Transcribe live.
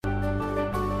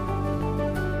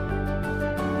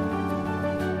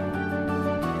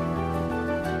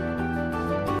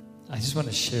just want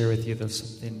to share with you, though,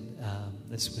 something.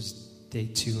 This was day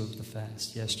 2 of the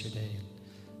fast yesterday, and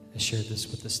I shared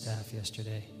this with the staff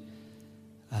yesterday.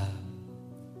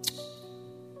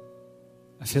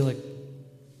 I feel like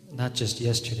not just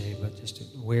yesterday, but just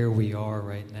where we are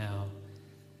right now.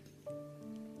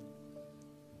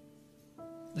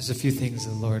 There's a few things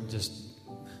the Lord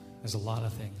there's a lot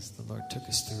of things the Lord took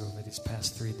us through over these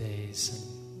past 3 days,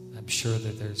 and I'm sure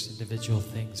that there's individual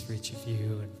things for each of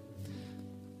you.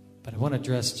 But I want to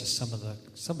address just some of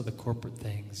the corporate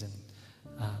things, and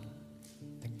I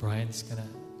think Brian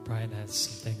has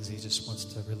some things he just wants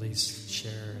to release and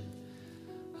share,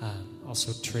 and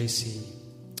also Tracy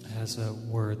has a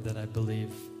word that I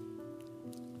believe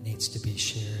needs to be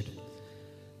shared.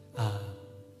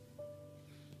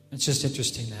 It's just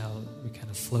interesting how we kind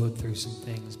of flowed through some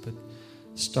things, but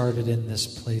started in this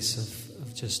place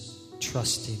of just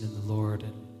trusting in the Lord.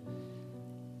 And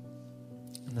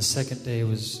the second day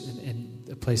was in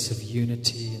a place of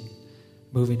unity and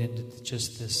moving into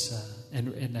just this,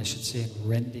 and I should say, in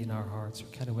rending our hearts. We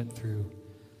kind of went through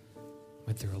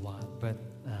a lot, but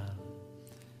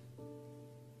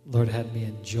Lord had me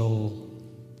in Joel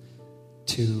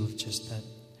 2, just that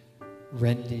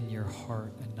rending your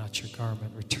heart and not your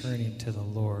garment, returning to the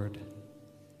Lord,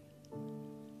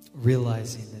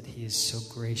 realizing that He is so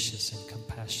gracious and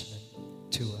compassionate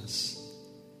to us.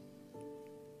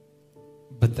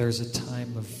 But there's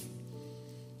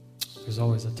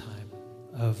always a time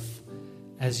of,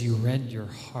 as you rend your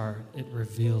heart, it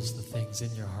reveals the things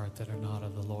in your heart that are not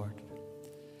of the Lord.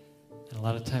 And a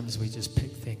lot of times we just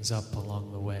pick things up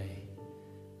along the way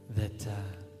that,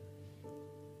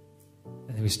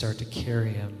 and then we start to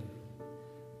carry them.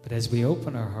 But as we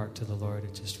open our heart to the Lord,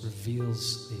 it just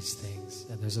reveals these things.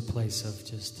 And there's a place of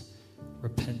just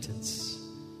repentance.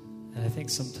 And I think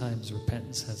sometimes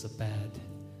repentance has a bad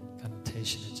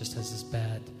connotation. It just has this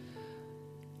bad,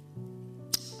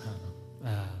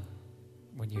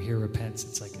 when you hear repentance,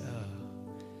 it's like,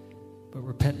 But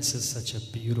repentance is such a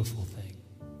beautiful thing.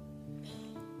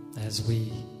 As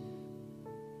we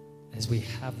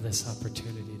have this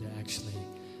opportunity to actually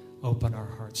open our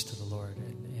hearts to the Lord,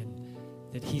 and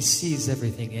that He sees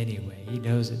everything anyway. He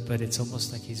knows it, but it's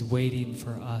almost like He's waiting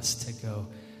for us to go,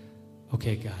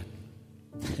 okay, God,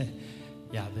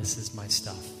 yeah, this is my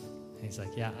stuff. And He's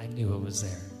like, yeah, I knew it was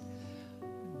there.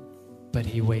 But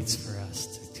He waits for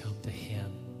us to come to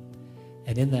Him.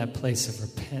 And in that place of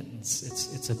repentance,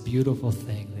 it's a beautiful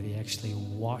thing that He actually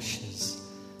washes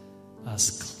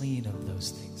us clean of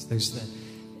those things.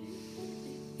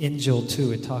 In Joel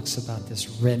 2, it talks about this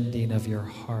rending of your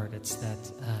heart. It's that,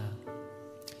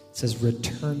 it says,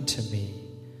 return to me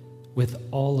with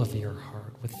all of your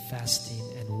heart, with fasting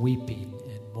and weeping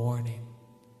and mourning.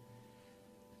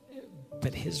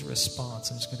 But His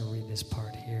response, I'm just going to read this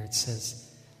part here. It says,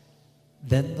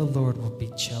 then the Lord will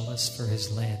be jealous for His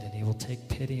land, and He will take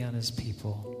pity on His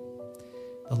people.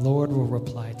 The Lord will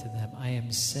reply to them, I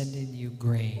am sending you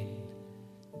grain,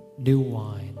 new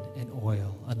wine, and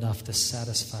oil, enough to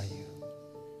satisfy you.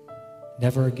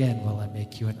 Never again will I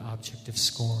make you an object of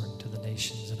scorn to the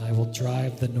nations, and I will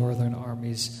drive the northern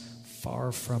armies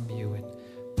far from you and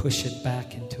push it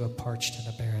back into a parched and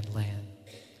a barren land.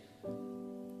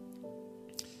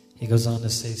 He goes on to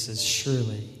say, he says,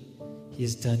 surely He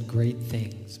has done great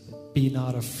things, but be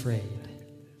not afraid,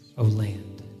 O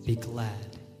land. Be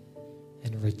glad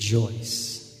and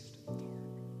rejoice.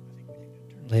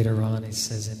 Later on, he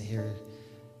says in here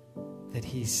that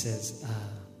He says,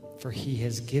 for He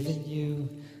has given you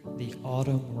the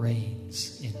autumn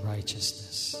rains in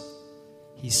righteousness.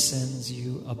 He sends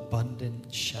you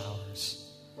abundant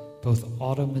showers, both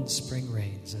autumn and spring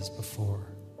rains as before.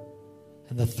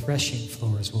 And the threshing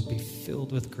floors will be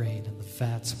filled with grain, and the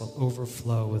vats will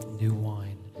overflow with new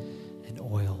wine and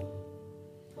oil.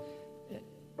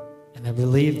 And I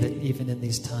believe that even in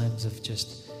these times of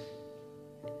just,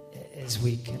 as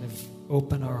we kind of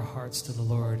open our hearts to the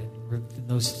Lord and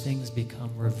those things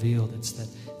become revealed, it's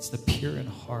the pure in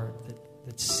heart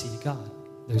that see God.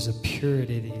 There's a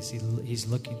purity that He's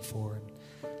looking for.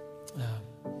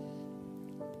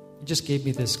 He just gave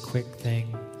me this quick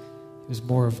thing. It was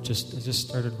more of I just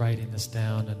started writing this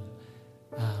down,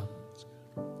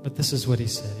 but this is what He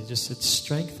said. He just said,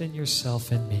 strengthen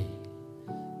yourself in me.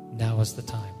 Now is the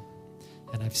time.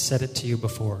 And I've said it to you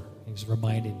before. He was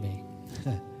reminding me.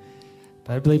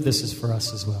 But I believe this is for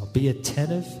us as well. Be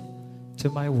attentive to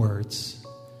my words,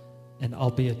 and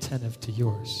I'll be attentive to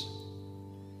yours.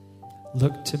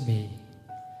 Look to me,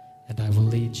 and I will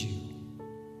lead you.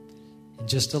 In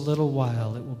just a little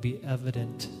while, it will be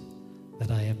evident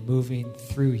that I am moving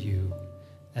through you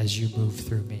as you move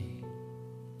through me.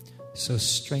 So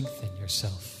strengthen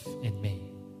yourself in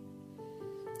me.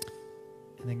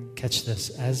 And then catch this.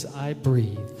 As I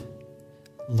breathe,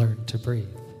 learn to breathe.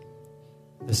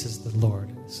 This is the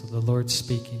Lord. So the Lord's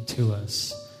speaking to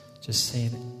us, just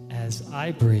saying, as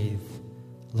I breathe,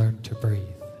 learn to breathe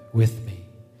with me.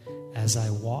 As I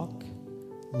walk,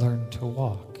 learn to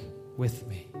walk with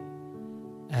me.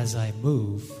 As I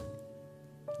move,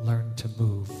 learn to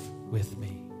move with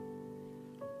me.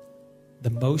 The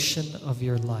motion of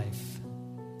your life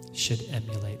should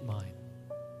emulate mine.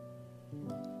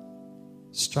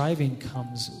 Striving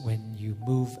comes when you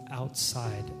move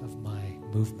outside of my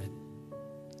movement.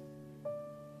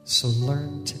 So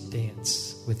learn to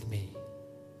dance with me.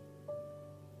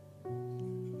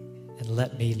 And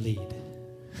let me lead.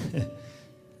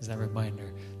 Is that a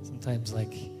reminder? Sometimes,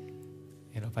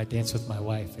 if I dance with my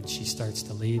wife and she starts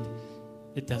to lead,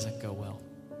 it doesn't go well.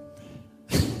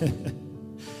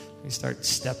 We start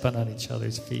stepping on each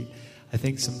other's feet. I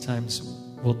think sometimes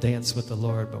we'll dance with the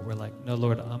Lord, but we're like, no,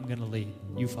 Lord, I'm going to lead.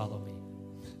 You follow me.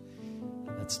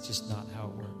 And that's just not how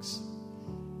it works.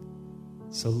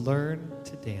 So learn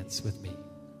to dance with me.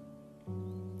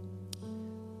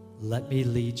 Let me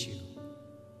lead you.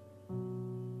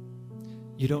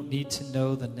 You don't need to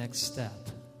know the next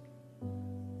step,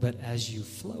 but as you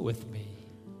flow with me,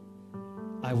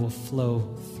 I will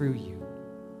flow through you,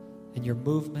 and your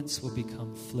movements will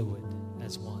become fluid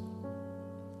as one.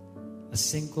 A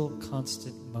single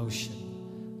constant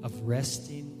motion of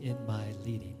resting in my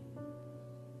leading.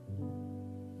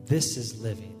 This is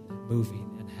living,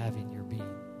 moving, and having your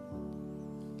being.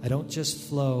 I don't just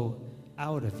flow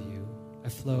out of you, I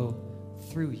flow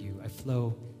through you, I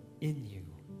flow in you.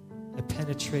 I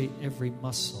penetrate every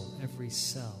muscle, every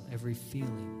cell, every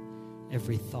feeling,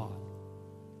 every thought.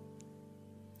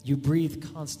 You breathe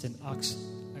oxygen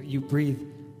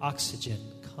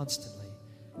constantly.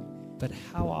 But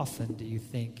how often do you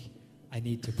think I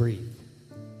need to breathe?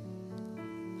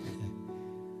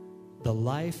 The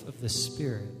life of the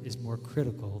Spirit is more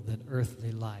critical than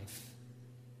earthly life.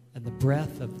 And the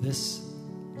breath of this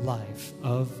life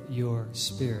of your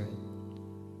spirit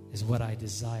is what I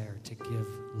desire to give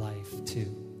life to.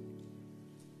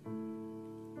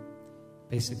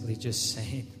 Basically just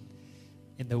saying,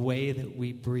 in the way that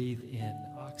we breathe in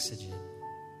oxygen,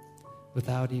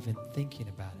 without even thinking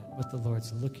about it, what the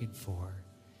Lord's looking for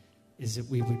is that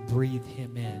we would breathe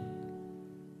him in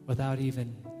without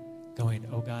even going,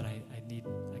 oh God, I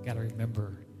got to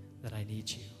remember that I need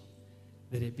you.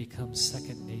 That it becomes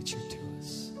second nature to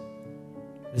us.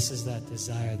 This is that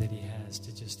desire that he has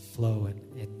to just flow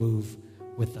and move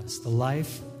with us. The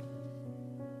life,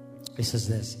 he says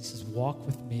this, he says, walk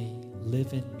with me,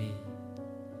 live in me,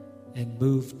 and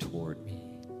move toward me,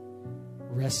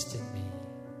 rest in me,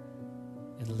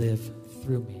 and live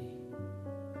through me.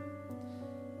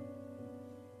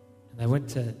 And I went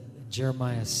to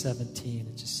Jeremiah 17,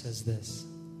 it just says this.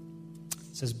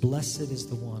 It says, blessed is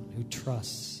the one who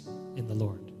trusts in the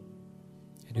Lord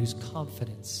and whose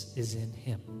confidence is in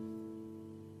him.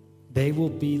 They will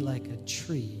be like a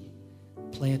tree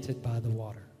planted by the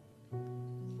water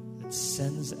that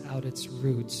sends out its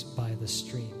roots by the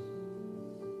stream.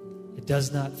 It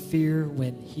does not fear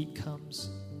when heat comes,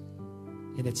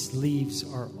 and its leaves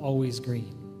are always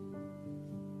green.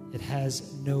 It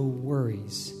has no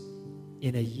worries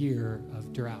in a year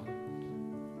of drought.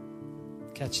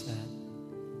 Catch that.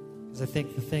 Because I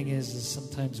think the thing is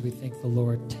sometimes we think the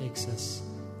Lord takes us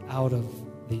out of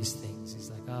these things. He's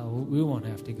like, oh, we won't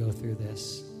have to go through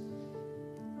this.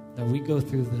 No, we go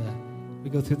through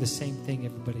the same thing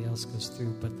everybody else goes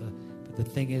through. But the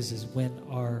thing is when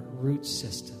our root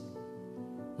system,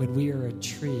 when we are a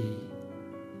tree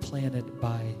planted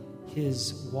by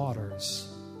his waters,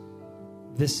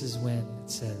 this is when it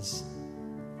says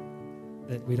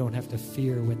that we don't have to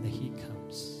fear when the heat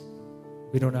comes.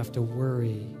 We don't have to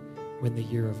worry when the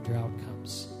year of drought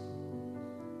comes.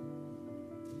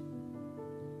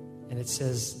 And it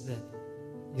says that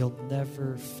you'll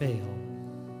never fail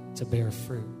to bear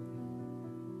fruit.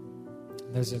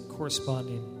 And there's a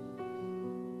corresponding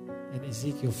in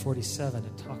Ezekiel 47,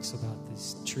 it talks about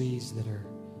these trees that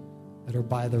are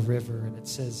by the river, and it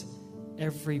says,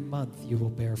 every month you will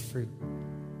bear fruit.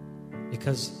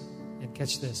 Because, and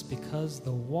catch this, because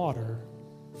the water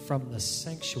from the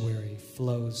sanctuary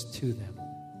flows to them.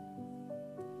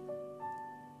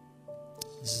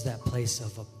 This is that place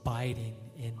of abiding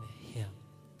in him.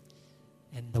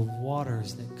 And the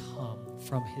waters that come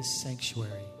from his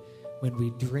sanctuary, when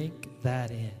we drink that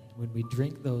in, when we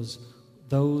drink those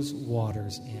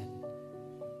waters in,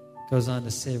 it goes on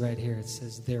to say right here, it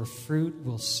says, their fruit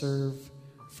will serve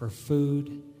for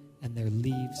food and their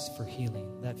leaves for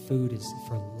healing. That food is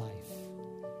for life.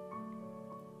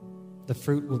 The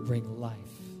fruit will bring life,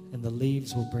 and the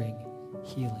leaves will bring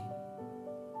healing.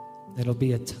 It'll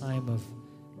be a time of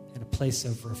and a place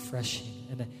of refreshing.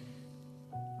 And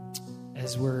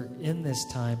as we're in this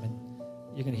time, and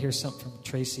you're going to hear something from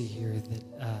Tracy here, that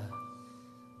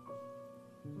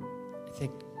I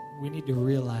think we need to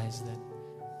realize that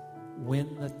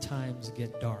when the times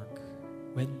get dark,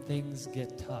 when things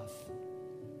get tough,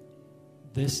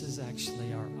 this is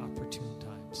actually our opportune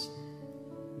times.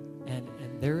 And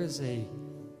there's a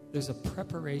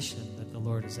preparation that the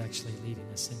Lord is actually leading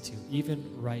us into, even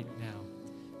right now.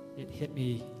 It hit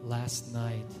me last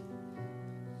night.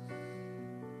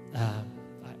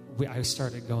 I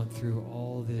started going through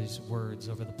all these words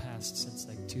over the past, since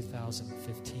like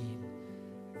 2015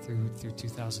 through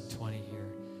 2020 here.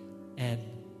 And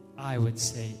I would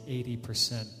say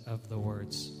 80% of the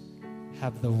words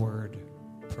have the word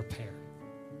prepare.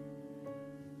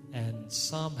 And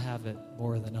some have it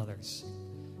more than others.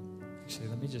 Actually,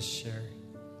 let me just share.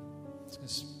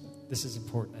 This is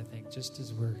important, I think, just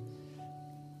as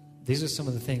these are some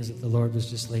of the things that the Lord was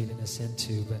just leading us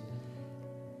into, but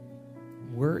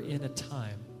we're in a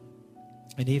time,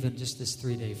 and even just this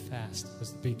 3-day fast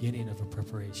was the beginning of a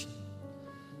preparation.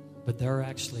 But there are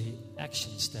actually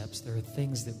action steps. There are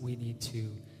things that we need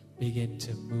to begin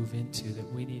to move into,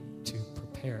 that we need to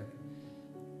prepare.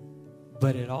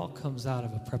 But it all comes out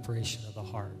of a preparation of the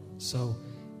heart. So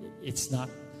it's not,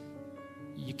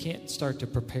 you can't start to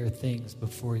prepare things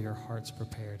before your heart's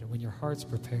prepared. And when your heart's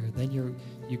prepared, then you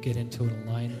get into an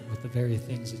alignment with the very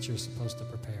things that you're supposed to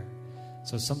prepare.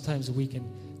 So sometimes we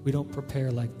don't prepare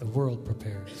like the world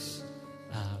prepares,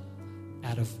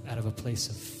 out of a place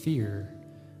of fear.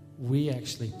 We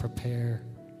actually prepare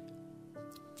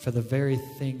for the very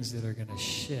things that are going to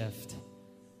shift.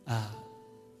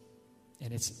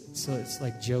 And it's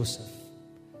like Joseph.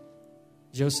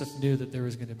 Joseph knew that there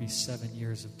was going to be 7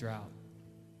 years of drought.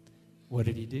 What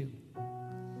did he do?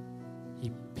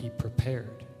 He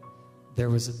prepared. There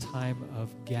was a time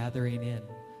of gathering in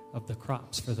of the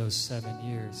crops for those 7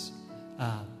 years.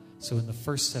 So in the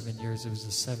first 7 years, it was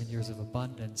the 7 years of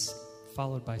abundance,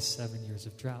 followed by 7 years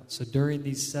of drought. So during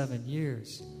these 7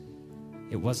 years,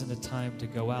 it wasn't a time to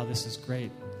go, wow, this is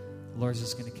great. The Lord's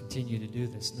just going to continue to do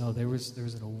this. No, there was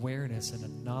an awareness and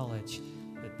a knowledge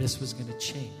that this was going to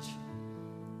change.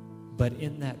 But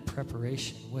in that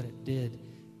preparation, what it did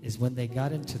is when they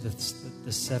got into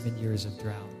the 7 years of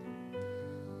drought,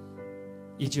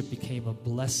 Egypt became a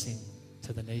blessing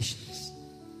to the nations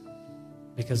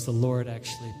because the Lord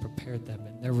actually prepared them.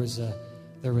 And there was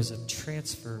a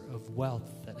transfer of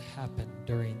wealth that happened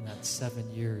during that 7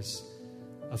 years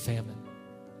of famine,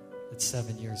 that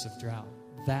 7 years of drought.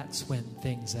 That's when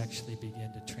things actually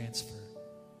begin to transfer.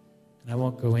 And I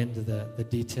won't go into the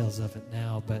details of it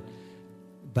now,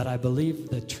 but I believe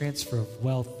the transfer of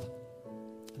wealth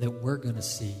that we're going to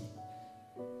see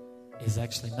is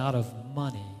actually not of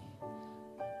money,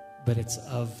 but it's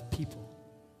of people.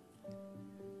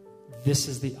 This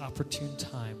is the opportune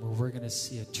time where we're going to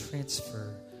see a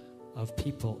transfer of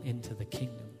people into the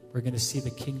kingdom. We're going to see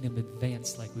the kingdom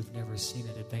advance like we've never seen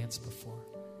it advance before.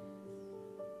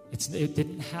 It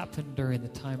didn't happen during the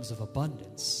times of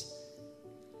abundance,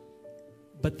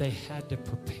 but they had to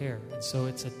prepare. And so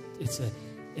it's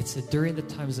during the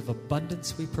times of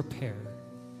abundance we prepare,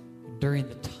 and during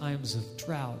the times of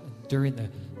drought, and during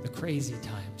the crazy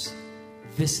times,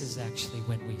 this is actually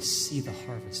when we see the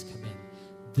harvest come in.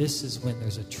 This is when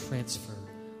there's a transfer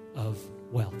of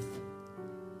wealth.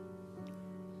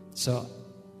 So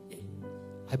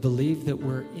I believe that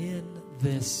we're in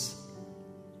this,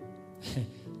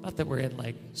 not that we're in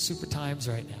like super times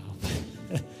right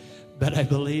now, but I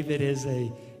believe it is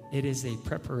a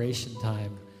preparation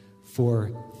time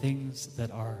for things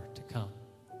that are to come.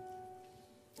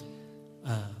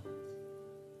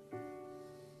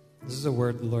 This is a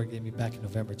word the Lord gave me back in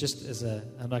November.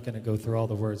 I'm not going to go through all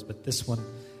the words, but this one,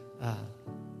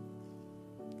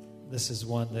 this is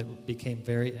one that became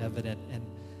very evident. And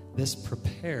this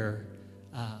prepare,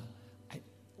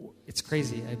 it's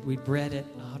crazy. We'd read it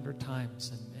 100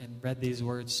 times and read these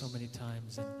words so many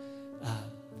times.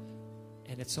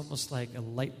 And it's almost like a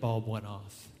light bulb went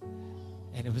off.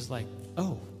 And it was like,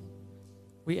 oh,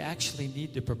 we actually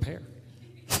need to prepare.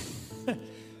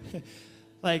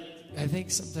 Like, I think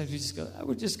sometimes we just go,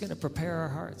 we're just going to prepare our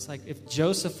hearts. Like, if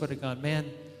Joseph would have gone,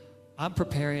 man, I'm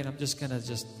preparing. I'm just going to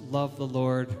just love the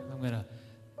Lord. I'm going to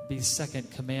be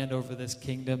second command over this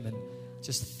kingdom and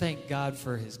just thank God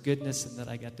for his goodness and that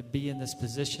I got to be in this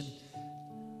position.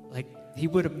 Like, he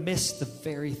would have missed the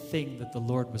very thing that the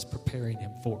Lord was preparing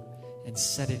him for and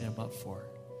setting him up for.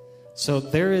 So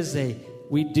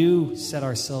we do set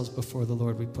ourselves before the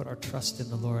Lord. We put our trust in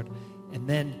the Lord. And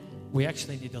then we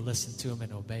actually need to listen to him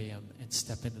and obey him and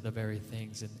step into the very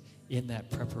things and in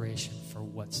that preparation for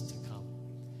what's to come.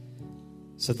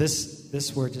 So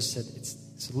this word just said,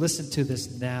 so listen to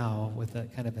this now with a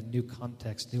kind of a new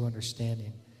context, new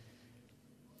understanding.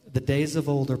 The days of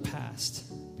old are past.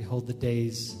 Behold, the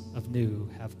days of new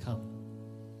have come.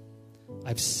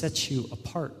 I've set you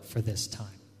apart for this time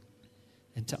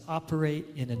and to operate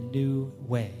in a new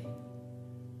way.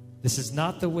 This is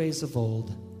not the ways of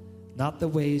old, not the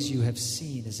ways you have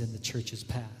seen as in the church's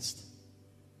past.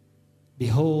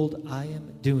 Behold, I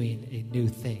am doing a new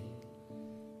thing.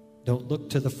 Don't look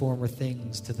to the former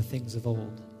things, to the things of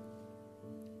old.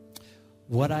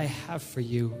 What I have for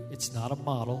you, it's not a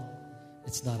model,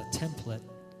 it's not a template.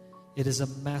 It is a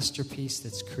masterpiece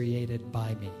that's created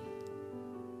by me.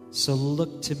 So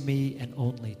look to me and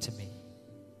only to me.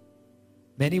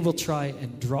 Many will try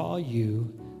and draw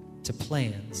you to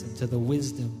plans and to the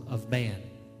wisdom of man.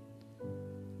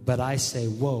 But I say,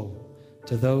 woe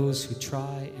to those who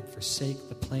try and forsake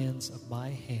the plans of my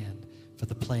hand for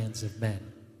the plans of men.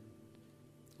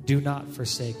 Do not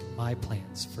forsake my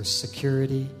plans for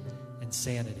security and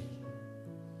sanity.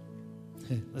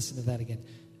 Listen to that again.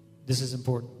 This is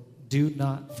important. Do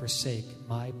not forsake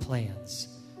my plans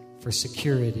for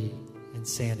security and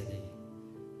sanity.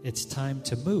 It's time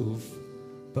to move,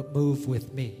 but move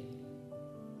with me.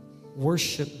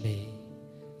 Worship me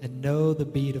and know the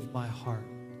beat of my heart.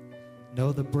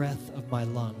 Know the breath of my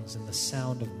lungs and the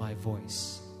sound of my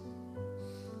voice.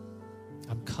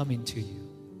 I'm coming to you,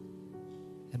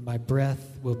 and my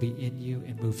breath will be in you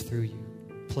and move through you.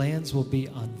 Plans will be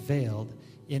unveiled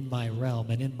in my realm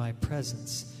and in my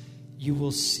presence. You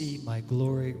will see my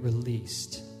glory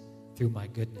released through my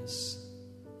goodness.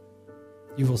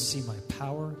 You will see my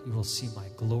power. You will see my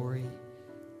glory.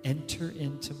 Enter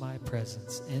into my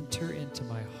presence. Enter into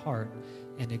my heart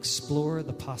and explore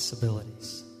the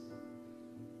possibilities.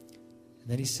 And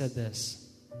then he said this: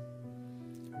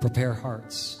 prepare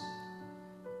hearts,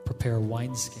 prepare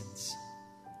wineskins,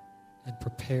 and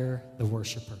prepare the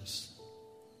worshipers.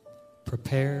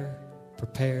 Prepare,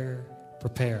 prepare,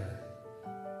 prepare.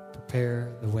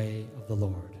 Prepare the way of the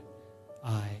Lord.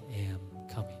 I am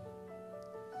coming.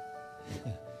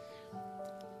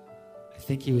 I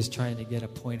think he was trying to get a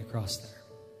point across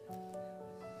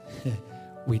there.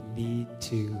 We need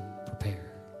to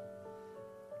prepare.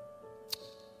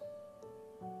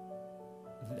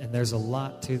 And there's a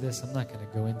lot to this. I'm not going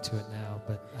to go into it now,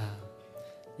 but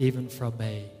even from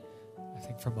a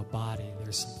body,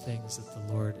 there's some things that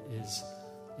the Lord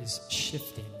is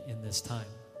shifting in this time.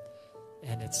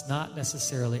 And it's not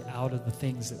necessarily out of the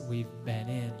things that we've been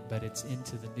in, but it's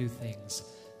into the new things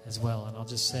as well. And I'll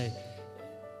just say,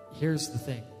 here's the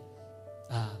thing.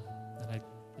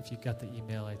 If you got the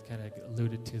email, I kind of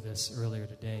alluded to this earlier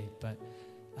today, but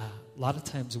a lot of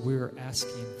times we're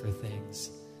asking for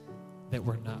things that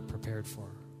we're not prepared for.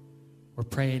 We're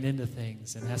praying into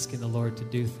things and asking the Lord to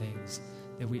do things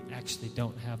that we actually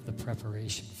don't have the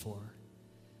preparation for.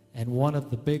 And one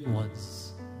of the big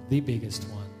ones, the biggest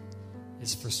one,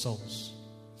 is for souls,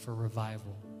 for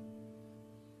revival,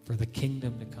 for the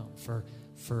kingdom to come, for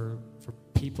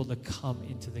people to come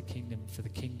into the kingdom, for the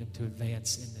kingdom to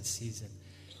advance in this season.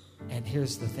 And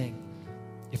here's the thing.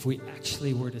 If we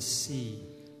actually were to see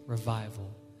revival,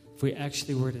 if we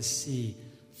actually were to see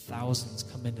thousands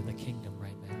come into the kingdom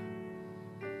right now,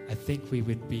 I think we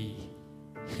would be,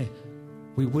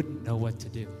 we wouldn't know what to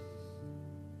do.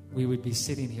 We would be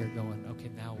sitting here going, okay,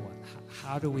 now what?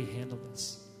 How do we handle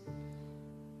this?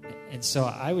 And so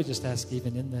I would just ask,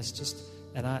 even in this,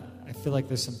 and I feel like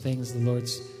there's some things the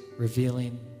Lord's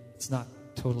revealing. It's not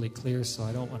totally clear, so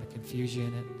I don't want to confuse you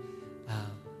in it.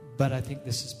 But I think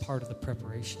this is part of the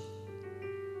preparation.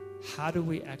 How do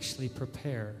we actually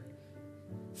prepare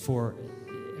for,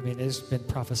 it's been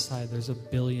prophesied there's a 1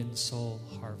 billion soul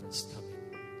harvest coming.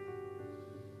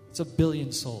 It's 1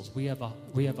 billion souls. We have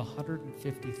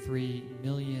 153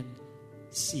 million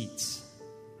seats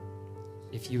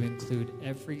if you include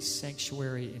every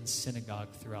sanctuary and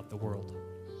synagogue throughout the world.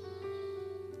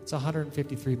 It's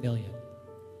 153 million.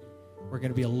 We're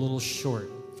going to be a little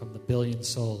short from the 1 billion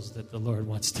souls that the Lord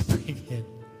wants to bring in.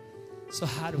 So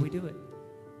how do we do it?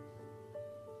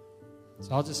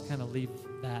 So I'll just kind of leave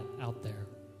that out there.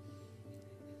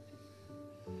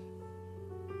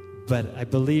 But I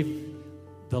believe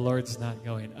the Lord's not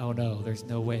going, oh no, there's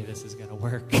no way this is going to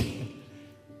work.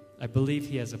 I believe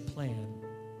He has a plan.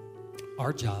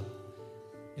 Our job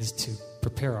is to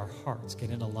prepare our hearts, get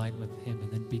in alignment with Him,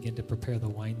 and then begin to prepare the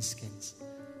wineskins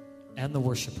and the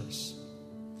worshipers.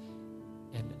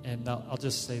 And I'll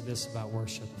just say this about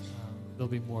worship. There'll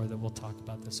be more that we'll talk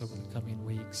about this over the coming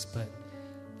weeks. But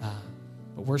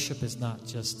worship is not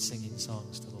just singing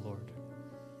songs to the Lord.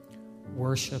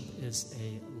 Worship is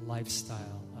a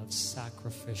lifestyle of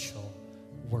sacrificial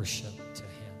worship to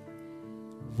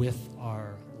Him with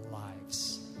our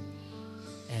lives.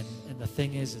 And the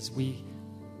thing is we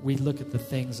look at the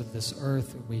things of this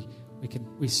earth, and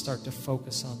we start to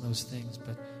focus on those things,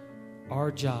 but our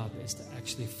job is to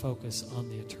actually focus on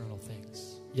the eternal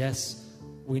things. Yes,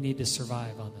 we need to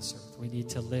survive on this earth. We need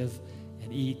to live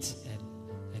and eat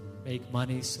and make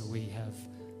money so we have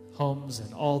homes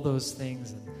and all those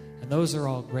things, and those are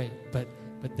all great, but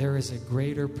there is a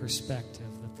greater perspective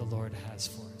that the Lord has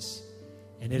for us.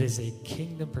 And it is a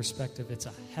kingdom perspective. It's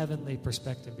a heavenly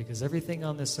perspective, because everything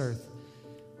on this earth,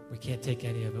 we can't take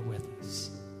any of it with us.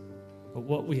 But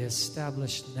what we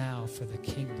establish now for the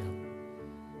kingdom,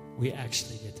 we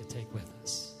actually get to take with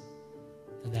us.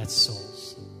 And that's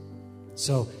souls.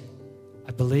 So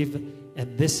I believe,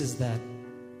 and this is that,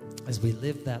 as we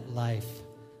live that life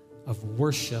of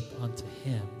worship unto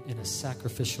Him in a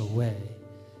sacrificial way,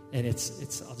 and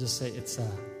it's I'll just say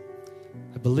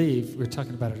I believe, we were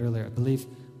talking about it earlier, I believe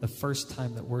the first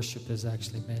time that worship is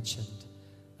actually mentioned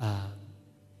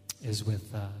is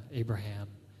with Abraham,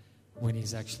 when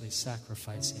he's actually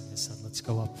sacrificing his son. Let's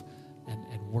go up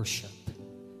and worship.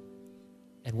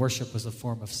 And worship was a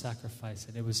form of sacrifice,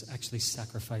 and it was actually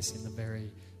sacrificing the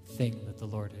very thing that the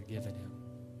Lord had given him.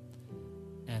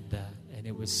 And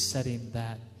it was setting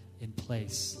that in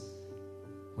place,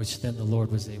 which then the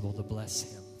Lord was able to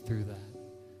bless him through that.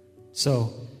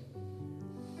 So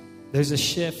there's a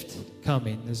shift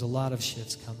coming. There's a lot of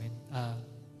shifts coming. Why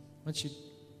don't you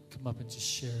come up and just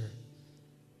share?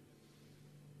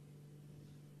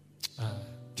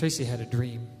 Tracy had a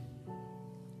dream.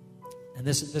 And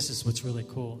this is what's really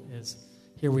cool, is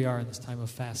here we are in this time of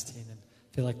fasting, and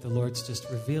I feel like the Lord's just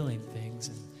revealing things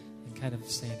and kind of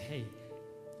saying, hey,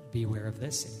 beware of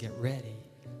this and get ready.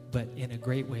 But in a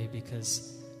great way,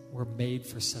 because we're made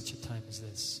for such a time as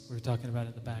this. We were talking about it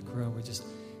in the back room.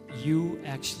 You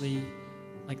actually,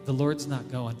 like, the Lord's not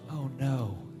going, oh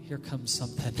no, here comes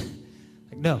something.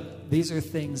 Like, no, these are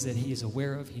things that He is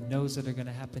aware of. He knows that are going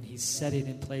to happen. He's setting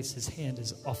in place. His hand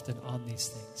is often on these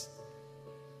things.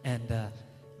 And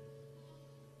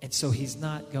so He's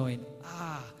not going,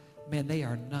 man, they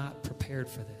are not prepared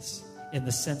for this, in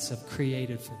the sense of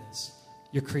created for this.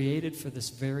 You're created for this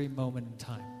very moment in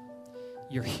time.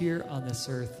 You're here on this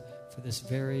earth for this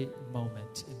very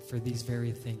moment and for these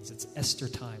very things. It's Esther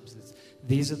times.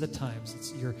 These are the times.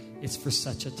 It's for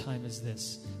such a time as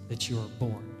this that you are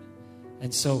born.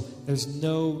 And so there's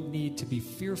no need to be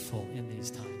fearful in these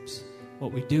times.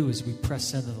 What we do is we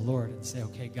press into the Lord and say,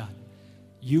 okay, God,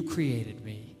 You created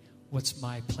me. What's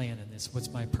my plan in this? What's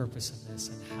my purpose in this?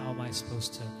 And how am I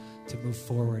supposed to move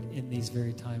forward in these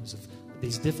very times of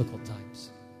these difficult times?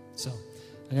 So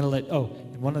I'm going to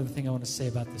and one other thing I want to say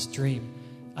about this dream.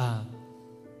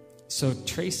 So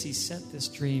Tracy sent this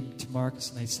dream to Marcus,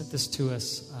 and they sent this to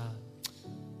us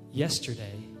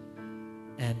yesterday,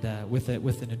 and with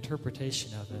an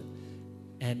interpretation of it.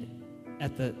 And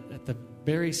at the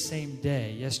very same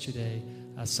day, yesterday,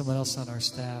 someone else on our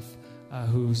staff,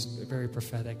 who's very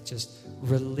prophetic, just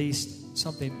released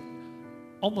something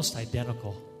almost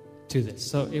identical to this.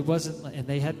 So it wasn't, and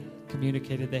they had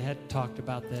communicated, they had talked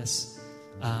about this,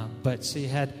 but so you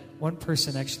had one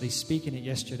person actually speaking it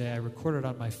yesterday. I recorded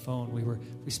on my phone.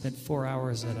 We spent 4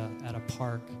 hours at a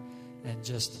park and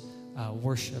just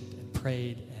worshiped and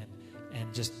prayed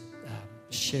and just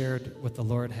shared what the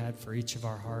Lord had for each of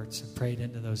our hearts and prayed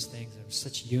into those things. There was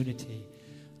such unity.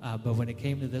 But when it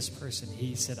came to this person,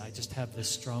 he said, I just have this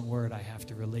strong word I have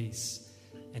to release.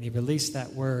 And he released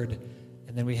that word,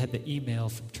 and then we had the email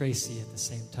from Tracy at the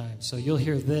same time. So you'll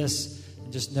hear this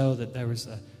and just know that there was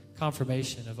a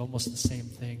confirmation of almost the same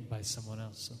thing by someone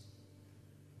else. So.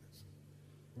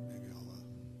 Maybe I'll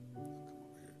come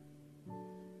over here.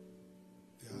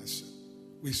 Yeah,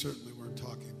 we certainly weren't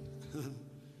talking.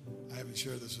 I haven't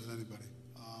shared this with anybody.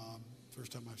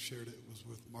 First time I've shared it was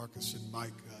with Marcus and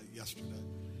Mike yesterday.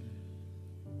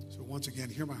 So once again,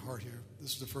 hear my heart here.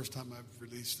 This is the first time I've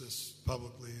released this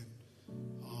publicly,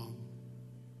 and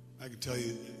I can tell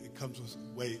you it comes with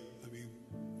weight. I mean,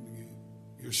 when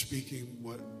you're speaking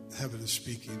what heaven is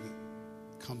speaking,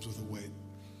 it comes with a weight.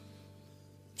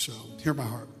 So hear my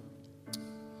heart.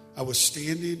 I was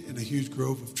standing in a huge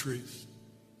grove of trees.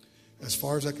 As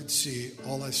far as I could see,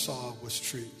 all I saw was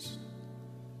trees.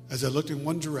 As I looked in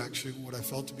one direction, what I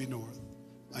felt to be north,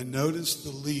 I noticed the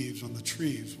leaves on the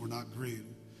trees were not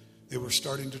green. They were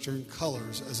starting to turn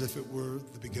colors as if it were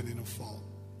the beginning of fall.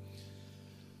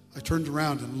 I turned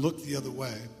around and looked the other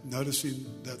way, noticing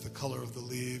that the color of the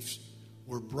leaves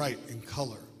were bright in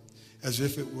color, as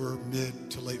if it were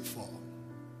mid to late fall.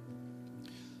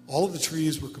 All of the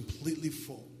trees were completely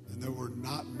full, and there were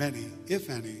not many, if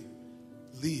any,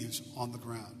 leaves on the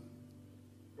ground.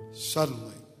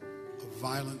 Suddenly, a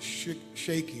violent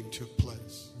shaking took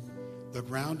place. The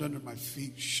ground under my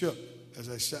feet shook as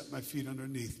I set my feet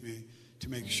underneath me to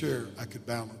make sure I could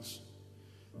balance.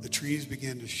 The trees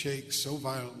began to shake so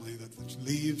violently that the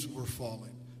leaves were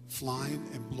falling, flying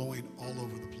and blowing all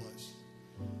over the place.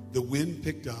 The wind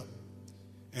picked up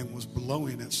and was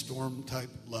blowing at storm-type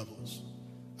levels.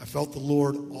 I felt the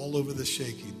Lord all over the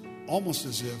shaking, almost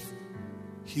as if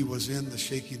he was in the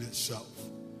shaking itself.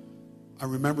 I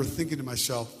remember thinking to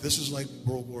myself, this is like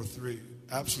World War III,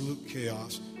 absolute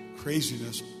chaos,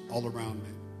 craziness all around me.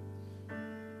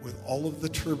 With all of the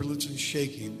turbulence and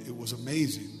shaking, it was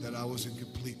amazing that I was in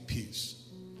complete peace,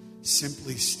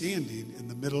 simply standing in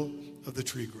the middle of the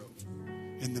tree grove,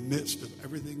 in the midst of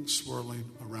everything swirling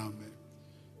around me.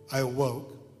 I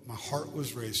awoke, my heart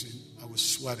was racing, I was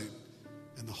sweating,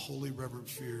 and the holy reverent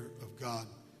fear of God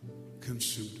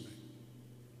consumed me.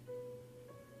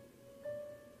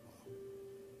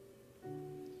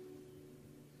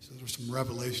 So there's some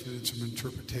revelation and some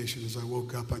interpretation. As I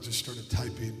woke up, I just started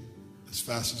typing as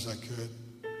fast as I could.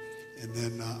 And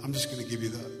then I'm just going to give you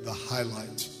the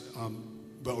highlights.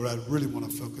 But what I really want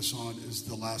to focus on is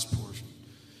the last portion,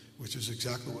 which is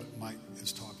exactly what Mike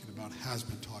is talking about, has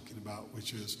been talking about,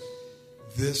 which is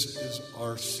this is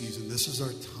our season. This is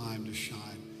our time to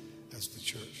shine as the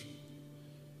church.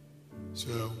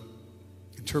 So,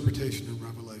 interpretation and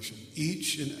revelation.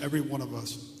 Each and every one of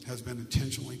us has been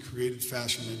intentionally created,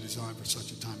 fashioned, and designed for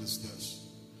such a time as this.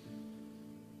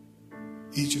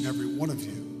 Each and every one of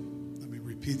you, let me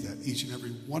repeat that, each and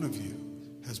every one of you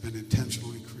has been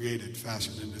intentionally created,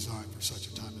 fashioned, and designed for such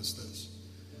a time as this.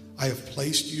 I have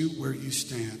placed you where you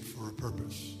stand for a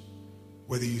purpose.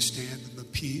 Whether you stand in the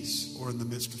peace or in the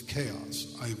midst of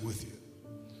chaos, I am with you.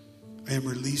 I am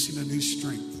releasing a new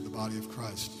strength in the body of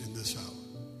Christ in this hour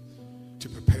to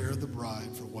prepare the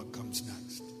bride for what comes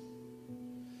next.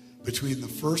 Between the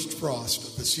first frost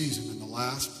of the season and the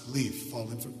last leaf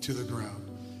falling to the ground,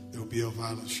 there will be a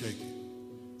violent shaking.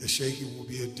 The shaking will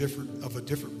be of a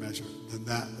different measure than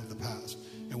that of the past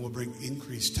and will bring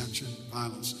increased tension,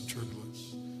 violence, and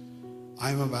turbulence.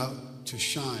 I am about to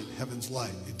shine heaven's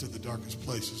light into the darkest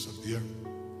places of the earth.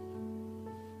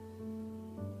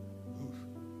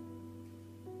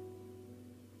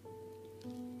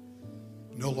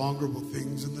 No longer will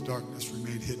things in the darkness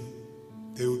remain hidden.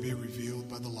 They will be revealed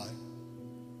by the light.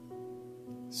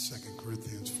 2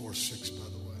 Corinthians 4:6, by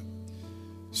the way.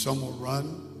 Some will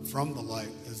run from the light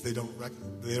as they don't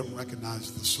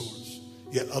recognize the source.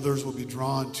 Yet others will be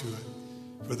drawn to it,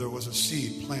 for there was a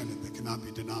seed planted that cannot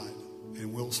be denied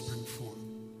and will spring forth.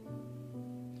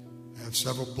 I have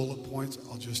several bullet points.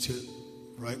 I'll just hit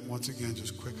right once again,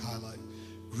 just quick highlight.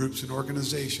 Groups and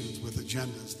organizations with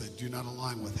agendas that do not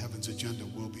align with heaven's agenda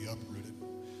will be uprooted.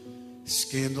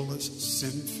 Scandalous,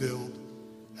 sin-filled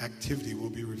activity will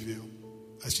be revealed.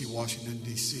 I see Washington,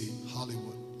 D.C.,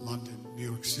 Hollywood, London, New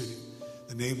York City.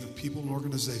 The names of people and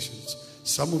organizations,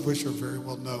 some of which are very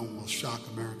well known, will shock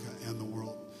America and the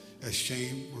world as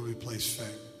shame will replace fame.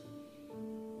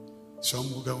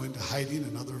 Some will go into hiding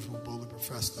and others will boldly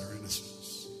profess their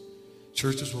innocence.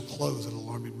 Churches will close at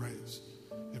alarming rates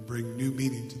and bring new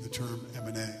meaning to the term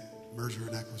M&A, merger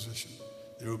and acquisition.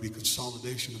 There will be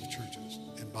consolidation of churches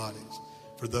and bodies.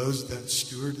 For those that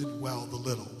stewarded well the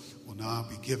little will now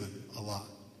be given a lot.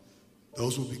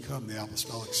 Those will become the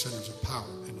apostolic centers of power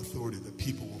and authority that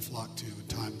people will flock to in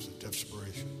times of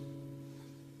desperation.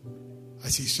 I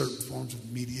see certain forms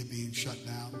of media being shut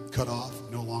down, cut off,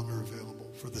 no longer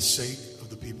available for the sake of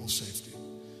the people's safety.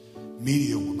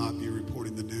 Media will not be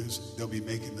reporting the news. They'll be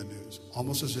making the news,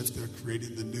 almost as if they're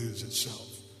creating the news itself.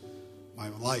 My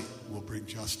light will bring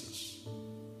justice,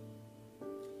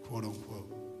 quote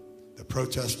unquote. The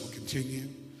protests will continue.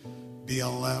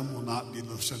 BLM will not be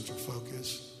the central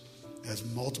focus, as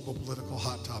multiple political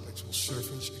hot topics will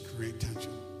surface and create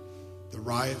tension. The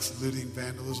riots, looting,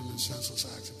 vandalism, and senseless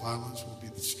acts of violence will be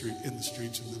in the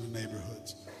streets and in the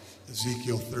neighborhoods.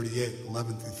 Ezekiel 38,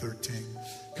 11 through 13.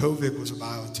 COVID was a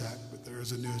bioattack, but there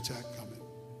is a new attack coming.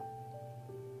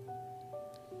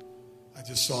 I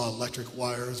just saw electric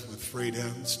wires with frayed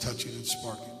ends touching and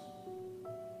sparking.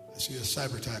 I see a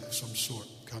cyber attack of some sort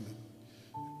coming.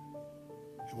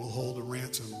 It will hold a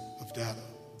ransom of data,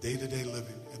 day-to-day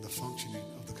living, and the functioning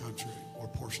of the country or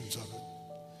portions of it.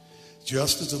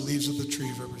 Just as the leaves of the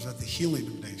trees represent the healing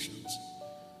of nations,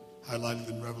 highlighted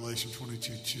in Revelation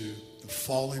 22:2. The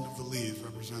falling of the leaves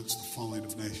represents the falling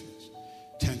of nations.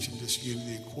 Tension,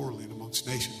 disunity, and quarreling amongst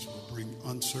nations will bring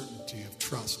uncertainty of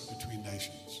trust between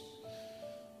nations.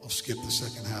 I'll skip the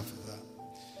second half of that.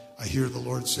 I hear the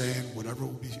Lord saying, whatever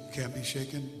can be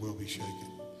shaken will be shaken.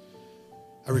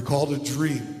 I recalled a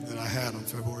dream that I had on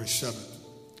February 7th.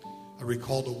 I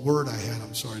recalled a word I had,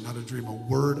 not a dream, a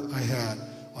word I had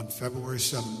on February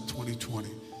 7th, 2020.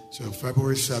 So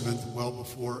February 7th, well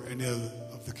before any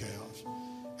of the chaos.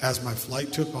 As my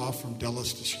flight took off from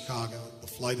Dallas to Chicago, the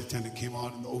flight attendant came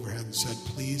on in the overhead and said,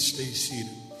 please stay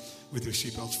seated with your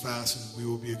seatbelts fastened. We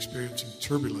will be experiencing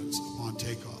turbulence upon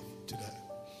takeoff today.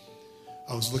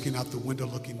 I was looking out the window,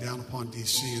 looking down upon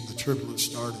D.C., and the turbulence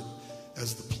started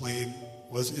as the plane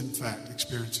was, in fact,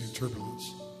 experiencing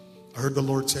turbulence. I heard the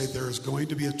Lord say, there is going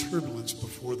to be a turbulence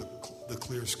before the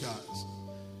clear skies.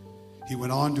 He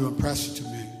went on to impress it to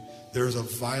me. There is a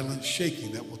violent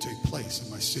shaking that will take place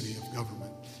in my city of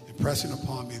government, impressing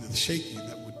upon me the shaking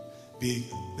that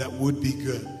would be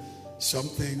good. Some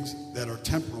things that are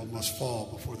temporal must fall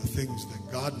before the things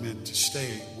that God meant to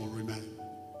stay will remain.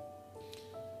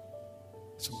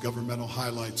 Some governmental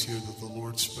highlights here that the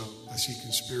Lord spoke. I see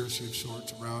conspiracy of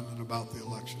sorts around and about the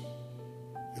election.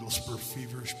 It'll spur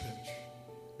feverish pitch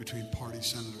between party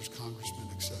senators, congressmen,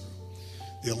 etc.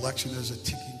 The election is a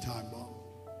ticking time bomb.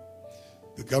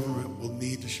 The government will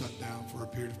need to shut down for a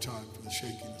period of time for the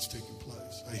shaking that's taking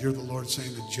place. I hear the Lord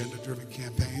saying agenda-driven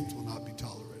campaigns will not be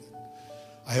tolerated.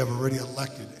 I have already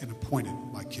elected and appointed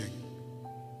my king.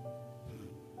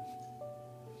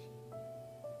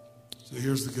 So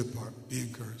here's the good part. Be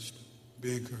encouraged.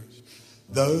 Be encouraged.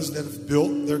 Those that have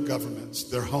built their governments,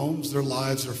 their homes, their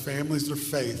lives, their families, their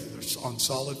faith on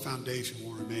solid foundation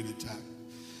will remain intact.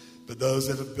 But those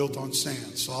that have built on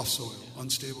sand, soft soil,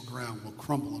 unstable ground will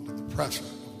crumble under the pressure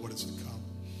of what is to come.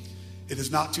 It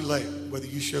is not too late. Whether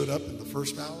you showed up in the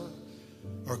first hour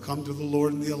or come to the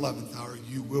Lord in the 11th hour,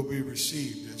 you will be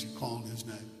received as you call on his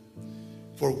name.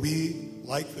 For we,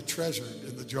 like the treasure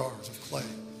in the jars of clay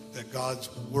that God's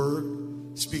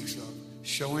word speaks of,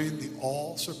 showing the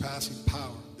all-surpassing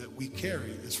power that we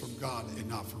carry is from God and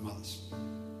not from us.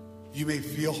 You may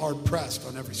feel hard-pressed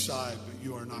on every side, but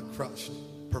you are not crushed.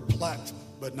 Perplexed,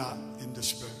 but not in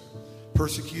despair.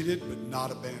 Persecuted, but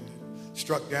not abandoned.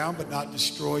 Struck down, but not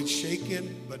destroyed.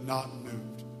 Shaken, but not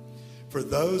moved. For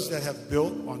those that have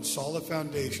built on solid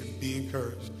foundation, be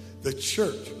encouraged. The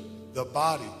church, the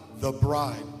body, the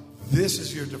bride, this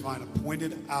is your divine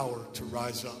appointed hour to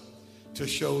rise up, to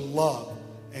show love,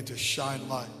 and to shine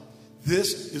light.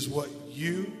 This is what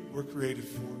you were created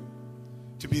for.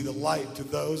 To be the light to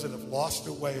those that have lost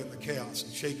their way in the chaos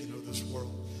and shaking of this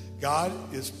world. God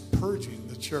is purging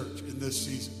the church in this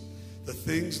season. The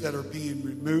things that are being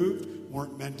removed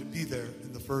weren't meant to be there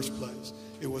in the first place.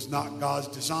 It was not God's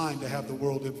design to have the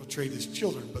world infiltrate his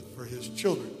children, but for his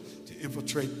children to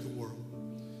infiltrate the world.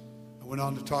 I went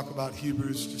on to talk about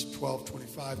Hebrews just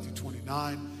 12:25 through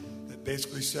 29. That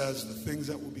basically says the things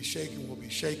that will be shaken will be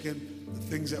shaken. The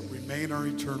things that remain are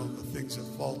eternal. The things that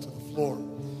fall to the floor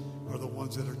are the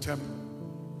ones that are temporal.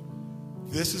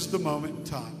 This is the moment in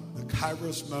time, the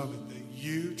Kairos moment, that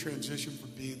you transition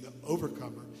from being the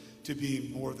overcomer to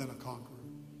being more than a conqueror.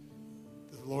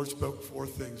 The Lord spoke 4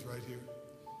 things right here.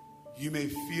 You may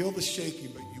feel the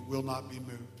shaking, but you will not be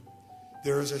moved.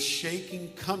 There is a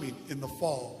shaking coming in the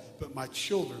fall, but my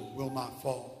children will not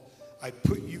fall. I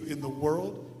put you in the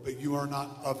world, but you are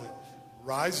not of it.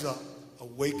 Rise up,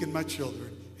 awaken my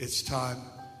children. It's time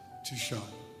to shine.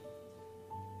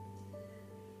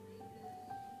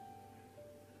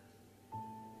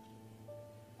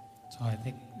 So I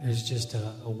think there's just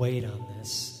a weight on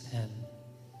this,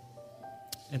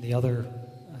 and the other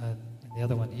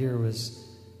one here was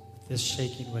this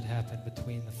shaking would happen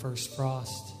between the first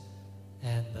frost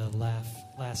and the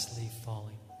last leaf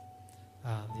falling.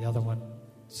 The other one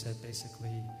said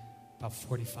basically about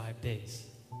 45 days,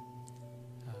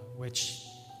 which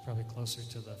probably closer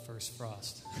to the first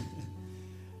frost,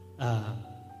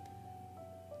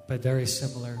 but very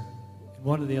similar.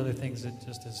 One of the other things that,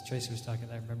 just as Tracy was talking,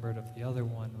 I remembered of the other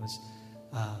one was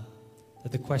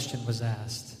that the question was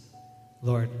asked,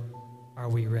 Lord, are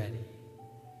we ready?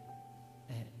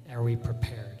 Are we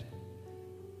prepared?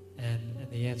 And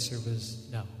the answer was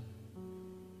no.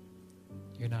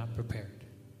 You're not prepared.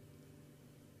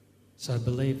 So I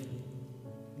believe,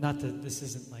 not that this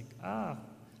isn't like,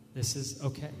 this is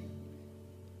okay.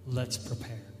 Let's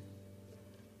prepare.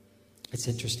 It's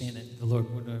interesting that the Lord,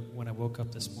 when I woke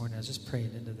up this morning, I was just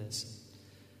praying into this.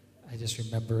 I just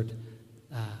remembered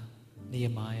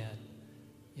Nehemiah.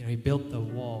 You know, he built the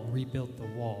wall, rebuilt the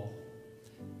wall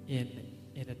in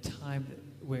a time that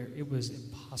where it was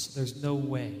impossible. There's no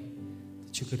way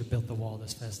that you could have built the wall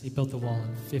this fast. He built the wall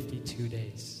in 52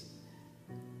 days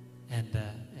and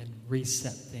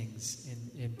reset things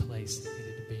in place that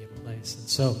needed to be in place. And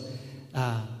so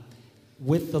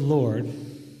with the Lord,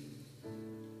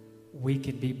 we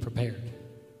can be prepared,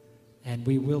 and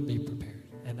we will be prepared.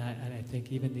 And I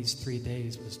think even these 3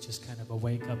 days was just kind of a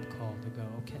wake-up call to go,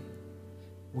 okay,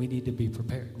 we need to be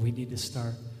prepared. We need to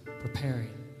start preparing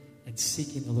and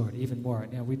seeking the Lord even more.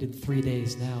 Now, we did 3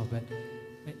 days now, but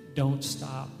don't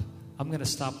stop. I'm going to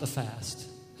stop the fast.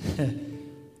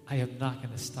 I am not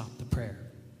going to stop the prayer.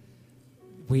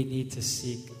 We need to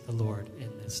seek the Lord in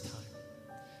this time.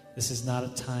 This is not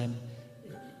a time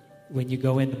when you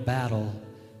go into battle,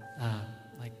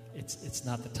 like it's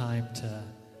not the time to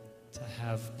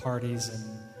have parties and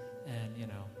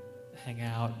hang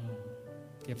out and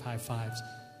give high fives.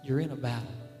 You're in a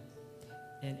battle,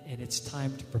 and it's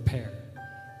time to prepare.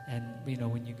 And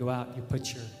when you go out, you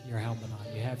put your helmet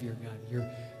on, you have your gun,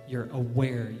 you're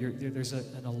aware. There's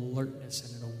an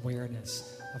alertness and an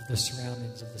awareness of the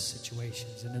surroundings of the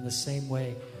situations. And in the same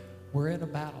way, we're in a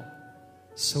battle,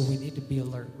 so we need to be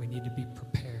alert. We need to be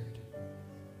prepared.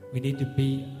 We need to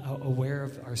be aware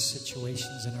of our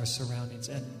situations and our surroundings.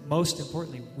 And most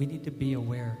importantly, we need to be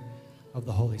aware of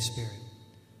the Holy Spirit.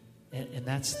 And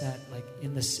that's that, like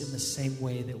in the same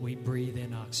way that we breathe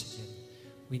in oxygen,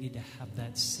 we need to have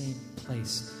that same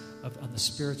place on the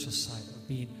spiritual side of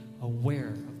being aware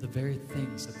of the very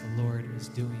things that the Lord is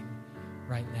doing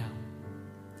right now.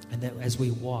 And that as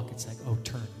we walk, it's like, oh,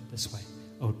 turn this way.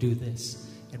 Oh, do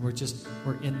this. And we're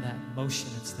in that motion.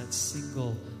 It's that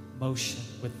single motion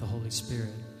with the Holy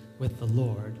Spirit, with the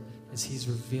Lord, as He's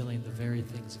revealing the very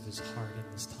things of His heart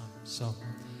in this time. So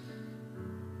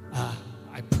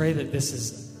I pray that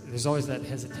there's always that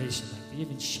hesitation, like to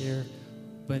even share,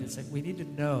 but it's like we need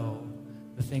to know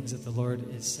the things that the Lord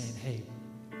is saying, hey,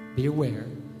 be aware,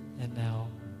 and now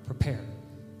prepare.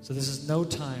 So this is no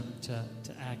time to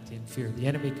act in fear. The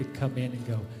enemy could come in and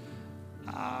go,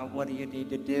 what do you need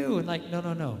to do? And like,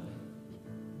 no.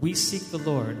 We seek the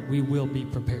Lord, we will be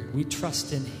prepared. We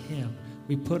trust in Him.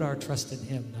 We put our trust in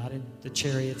Him, not in the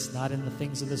chariots, not in the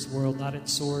things of this world, not in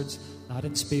swords, not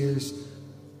in spears.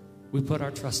 We put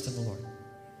our trust in the Lord.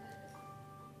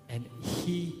 And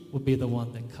He will be the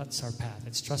one that cuts our path.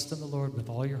 It's trust in the Lord with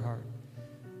all your heart.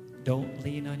 Don't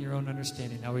lean on your own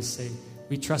understanding. I always say,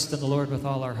 we trust in the Lord with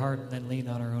all our heart and then lean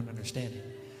on our own understanding.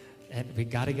 And we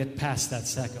got to get past that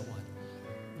second one.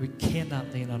 We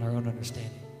cannot lean on our own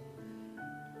understanding.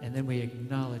 And then we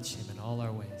acknowledge Him in all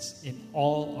our ways. In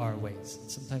all our ways. And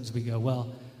sometimes we go,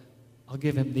 well, I'll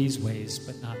give Him these ways,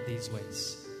 but not these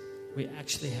ways. We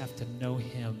actually have to know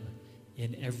Him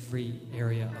in every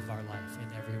area of our life, in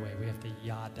every way. We have to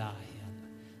yada Him,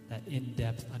 that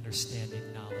in-depth understanding,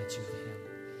 knowledge of Him.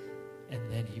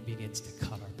 And then He begins to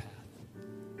cut our path.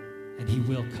 And He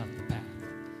will cut the path.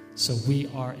 So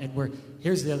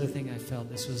here's the other thing I felt.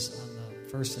 This was on the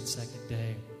first and second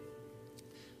day.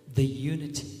 The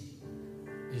unity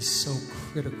is so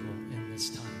critical in this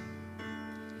time.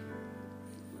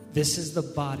 This is the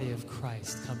body of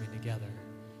Christ coming together.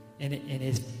 And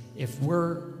if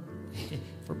we're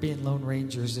being Lone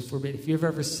Rangers, if you've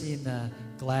ever seen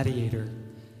Gladiator,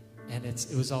 and it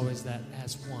was always that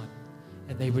as one,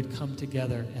 and they would come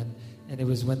together, and it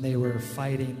was when they were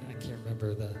fighting. I can't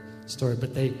remember the story,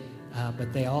 but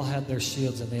they all had their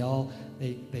shields, and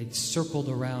they circled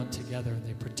around together, and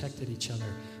they protected each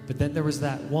other. But then there was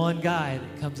that one guy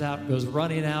that comes out and goes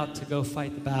running out to go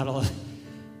fight the battle,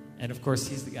 and of course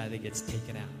he's the guy that gets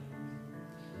taken out.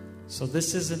 So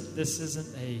this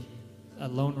isn't a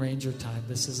Lone Ranger time.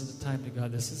 This isn't a time to go.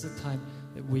 This is a time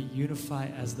that we unify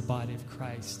as the body of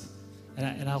Christ.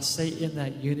 And I'll say in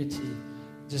that unity,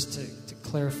 just to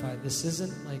clarify, this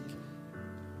isn't like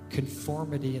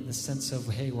conformity in the sense of,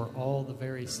 hey, we're all the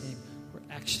very same. We're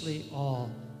actually all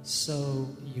so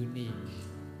unique.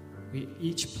 We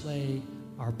each play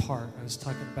our part. I was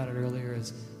talking about it earlier.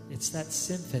 It's that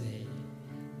symphony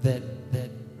that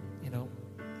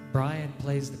Brian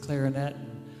plays the clarinet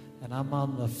and I'm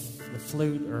on the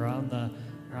flute or on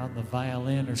the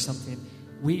violin or something.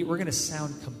 We're going to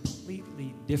sound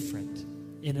completely different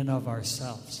in and of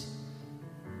ourselves.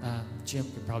 Jim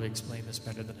could probably explain this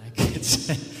better than I could.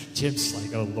 Jim's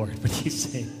like, oh Lord, what are you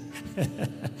saying?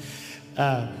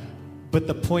 But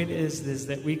the point is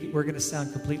that we're going to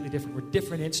sound completely different. We're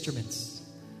different instruments.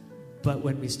 But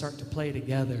when we start to play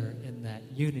together in that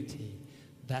unity,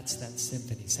 that's that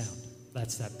symphony sound.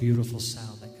 That's that beautiful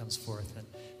sound that comes forth.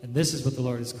 And this is what the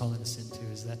Lord is calling us into,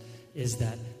 is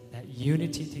that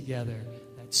unity together,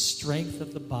 that strength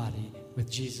of the body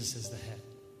with Jesus as the head.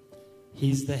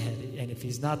 He's the head. And if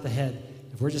he's not the head,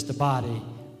 if we're just a body,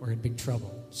 we're in big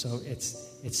trouble. So it's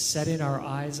setting our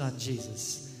eyes on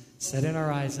Jesus, setting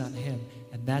our eyes on him,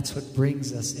 and that's what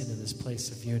brings us into this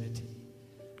place of unity.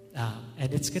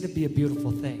 And it's going to be a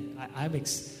beautiful thing. I'm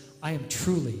excited.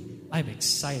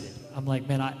 I'm like,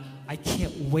 man, I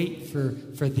can't wait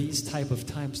for these type of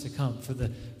times to come,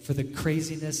 for the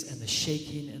craziness and the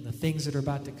shaking and the things that are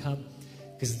about to come,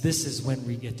 because this is when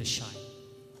we get to shine.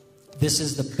 This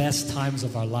is the best times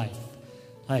of our life.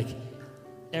 Like,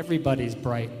 everybody's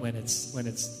bright when it's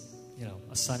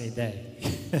a sunny day,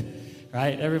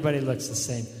 right? Everybody looks the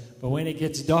same. But when it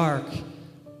gets dark,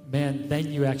 man,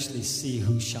 then you actually see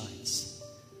who shines.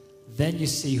 Then you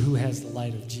see who has the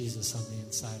light of Jesus on the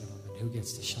inside of them and who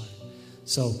gets to shine.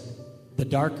 So the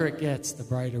darker it gets, the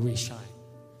brighter we shine.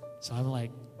 So I'm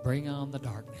like, bring on the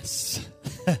darkness.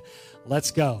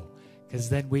 Let's go, because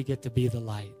then we get to be the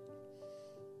light.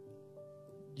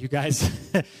 You guys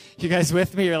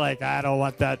with me? You're like, I don't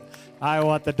want that. I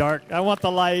want the dark. I want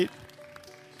the light.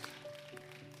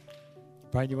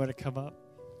 Brian, you want to come up?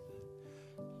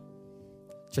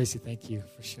 Tracy, thank you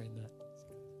for sharing that.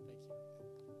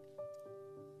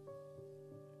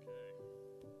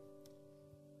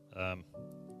 Thank you.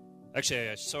 Actually,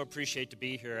 I so appreciate to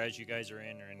be here as you guys are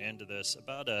entering into this.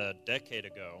 About a decade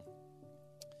ago,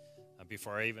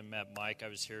 before I even met Mike, I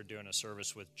was here doing a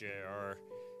service with JR.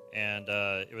 And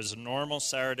it was a normal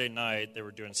Saturday night. They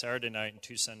were doing Saturday night and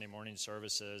 2 Sunday morning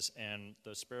services, and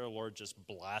the Spirit of the Lord just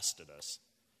blasted us.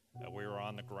 We were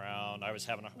on the ground.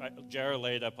 Jared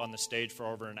laid up on the stage for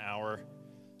over an hour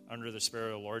under the Spirit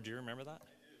of the Lord. Do you remember that?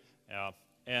 Yeah.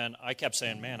 And I kept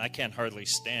saying, man, I can't hardly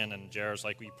stand. And Jared's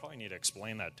like, well, you probably need to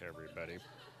explain that to everybody.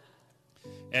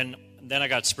 And then I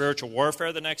got spiritual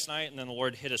warfare the next night, and then the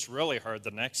Lord hit us really hard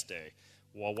the next day.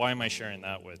 Well, why am I sharing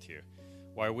that with you?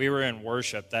 While we were in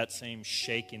worship, that same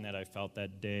shaking that I felt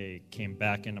that day came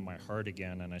back into my heart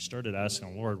again, and I started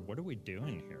asking, Lord, what are we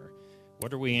doing here?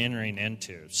 What are we entering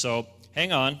into? So,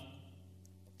 hang on.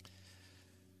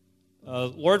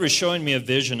 Lord was showing me a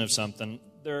vision of something.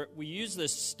 We use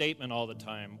this statement all the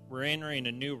time. We're entering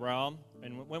a new realm,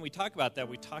 and when we talk about that,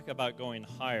 we talk about going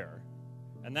higher.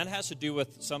 And that has to do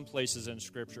with some places in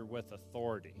Scripture with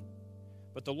authority.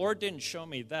 But the Lord didn't show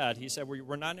me that. He said,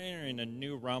 we're not entering a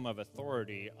new realm of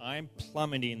authority. I'm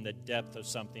plummeting the depth of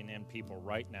something in people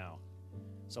right now.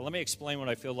 So let me explain what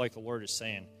I feel like the Lord is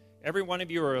saying. Every one of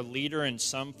you are a leader in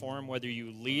some form, whether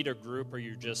you lead a group or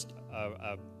you're just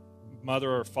a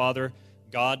mother or father.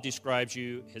 God describes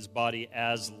you, his body,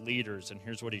 as leaders. And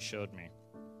here's what he showed me.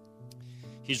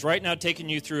 He's right now taking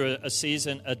you through a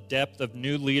season, a depth of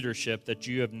new leadership that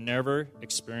you have never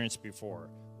experienced before.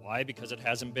 Why? Because it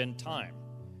hasn't been time.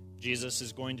 Jesus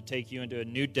is going to take you into a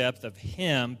new depth of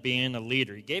him being a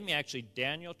leader. He gave me actually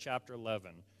Daniel chapter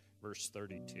 11, verse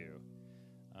 32.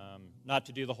 Not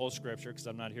to do the whole scripture because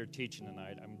I'm not here teaching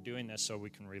tonight. I'm doing this so we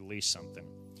can release something.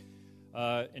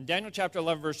 In Daniel chapter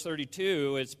 11, verse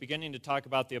 32, it's beginning to talk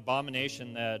about the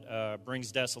abomination that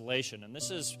brings desolation. And this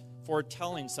is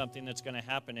foretelling something that's going to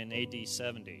happen in AD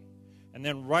 70. And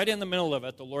then right in the middle of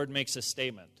it, the Lord makes a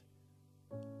statement.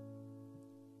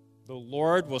 The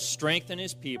Lord will strengthen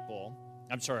his people.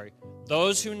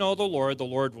 Those who know the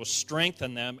Lord will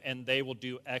strengthen them, and they will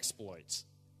do exploits.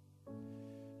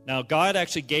 Now, God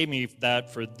actually gave me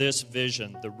that for this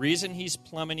vision. The reason he's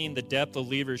plummeting the depth of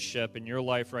leadership in your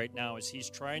life right now is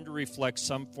he's trying to reflect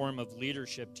some form of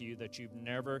leadership to you that you've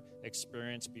never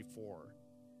experienced before.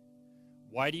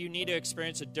 Why do you need to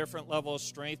experience a different level of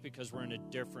strength? Because we're in a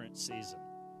different season.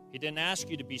 He didn't ask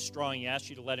you to be strong. He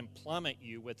asked you to let him plummet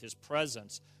you with his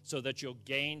presence so that you'll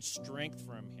gain strength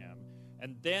from him.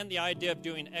 And then the idea of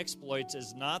doing exploits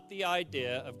is not the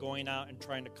idea of going out and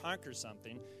trying to conquer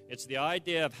something. It's the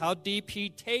idea of how deep he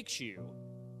takes you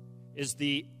is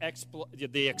the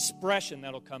expression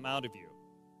that'll come out of you.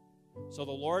 So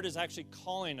the Lord is actually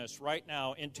calling us right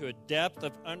now into a depth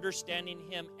of understanding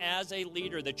him as a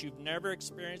leader that you've never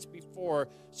experienced before,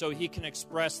 so he can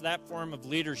express that form of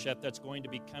leadership that's going to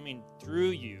be coming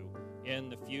through you in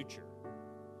the future.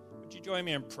 Would you join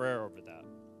me in prayer over that?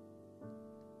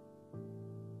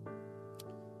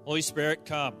 Holy Spirit,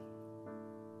 come.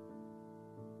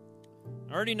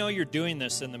 I already know you're doing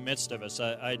this in the midst of us.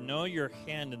 I know your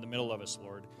hand in the middle of us,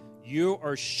 Lord. You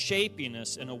are shaping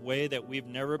us in a way that we've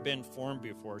never been formed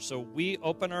before. So we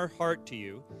open our heart to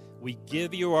you. We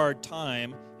give you our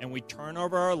time, and we turn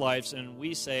over our lives, and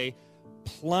we say,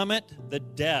 plummet the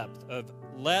depth of,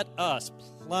 let us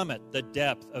plummet the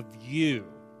depth of you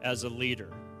as a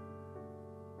leader.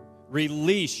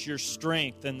 Release your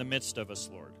strength in the midst of us,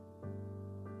 Lord.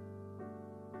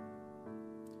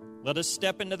 Let us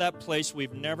step into that place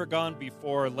we've never gone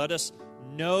before. Let us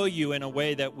know you in a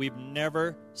way that we've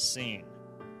never seen.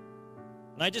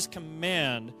 And I just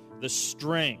command the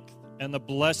strength and the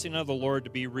blessing of the Lord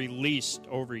to be released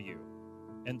over you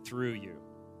and through you.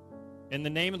 In the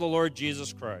name of the Lord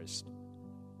Jesus Christ,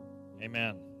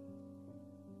 amen.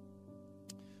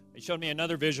 He showed me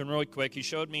another vision really quick. He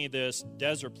showed me this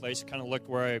desert place. Kind of looked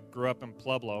where I grew up in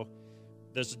Pueblo.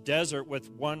 This desert with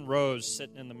one rose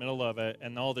sitting in the middle of it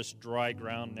and all this dry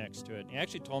ground next to it. And he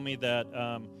actually told me that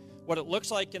what it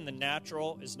looks like in the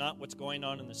natural is not what's going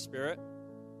on in the spirit.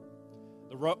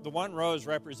 The one rose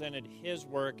represented his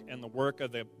work and the work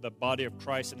of the body of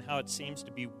Christ and how it seems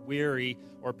to be weary,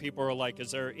 or people are like,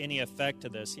 is there any effect to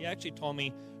this? He actually told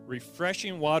me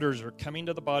refreshing waters are coming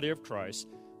to the body of Christ,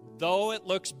 though it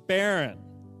looks barren.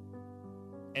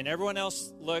 And everyone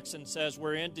else looks and says,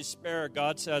 we're in despair.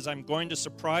 God says, I'm going to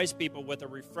surprise people with a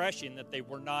refreshing that they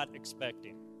were not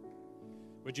expecting.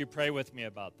 Would you pray with me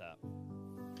about that?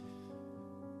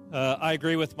 I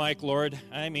agree with Mike, Lord.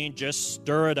 I mean, just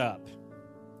stir it up.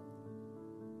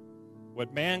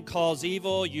 What man calls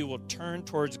evil, you will turn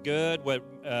towards good. What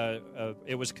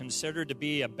it was considered to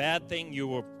be a bad thing, you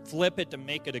will flip it to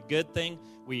make it a good thing.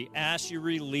 We ask you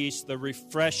release the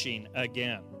refreshing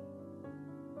again.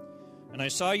 And I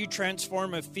saw you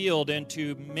transform a field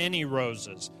into many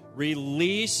roses.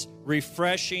 Release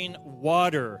refreshing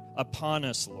water upon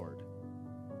us, Lord,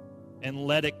 and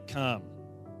let it come.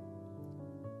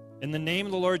 In the name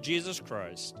of the Lord Jesus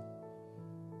Christ,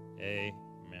 amen.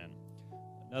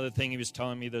 Another thing he was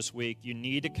telling me this week, you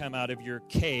need to come out of your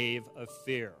cave of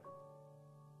fear.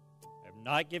 I have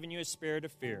not given you a spirit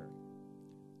of fear.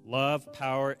 Love,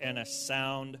 power, and a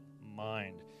sound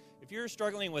mind. If you're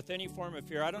struggling with any form of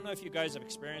fear, I don't know if you guys have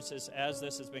experienced this as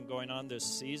this has been going on this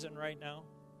season right now,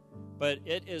 but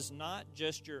it is not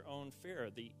just your own fear.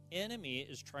 The enemy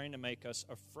is trying to make us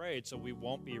afraid so we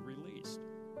won't be released.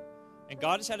 And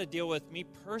God has had to deal with me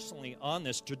personally on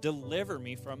this to deliver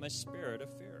me from a spirit of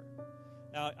fear.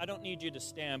 Now, I don't need you to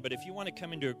stand, but if you want to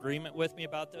come into agreement with me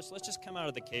about this, let's just come out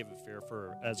of the cave of fear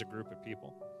as a group of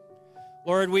people.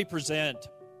 Lord, we present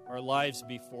our lives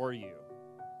before you.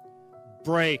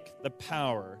 Break the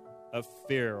power of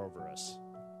fear over us.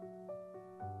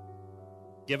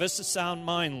 Give us a sound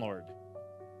mind, Lord.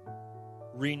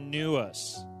 Renew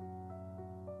us.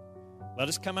 Let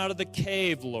us come out of the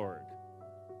cave, Lord,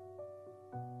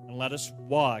 and let us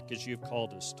walk as you've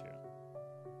called us to.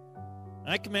 And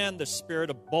I command the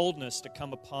spirit of boldness to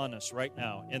come upon us right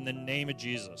now in the name of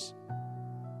Jesus.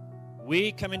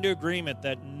 We come into agreement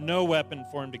that no weapon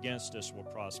formed against us will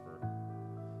prosper.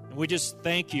 And we just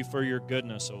thank you for your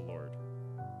goodness, O Lord.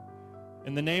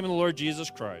 In the name of the Lord Jesus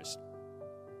Christ,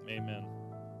 amen.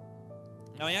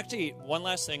 Now, one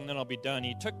last thing, and then I'll be done.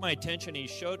 He took my attention. He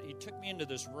took me into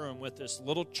this room with this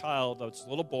little child, this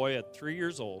little boy at 3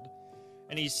 years old,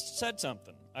 and he said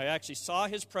something. I actually saw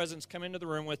his presence come into the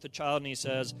room with the child, and he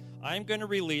says, I'm going to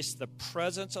release the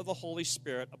presence of the Holy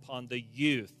Spirit upon the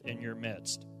youth in your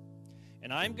midst.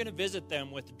 And I'm going to visit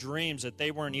them with dreams that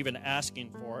they weren't even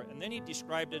asking for. And then he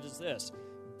described it as this: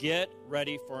 get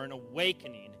ready for an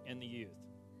awakening in the youth.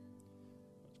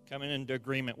 Coming into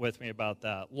agreement with me about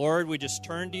that. Lord, we just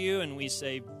turn to you and we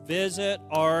say, visit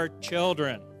our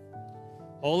children.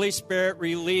 Holy Spirit,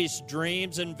 release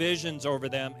dreams and visions over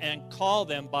them and call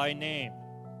them by name.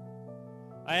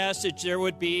 I ask that there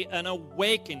would be an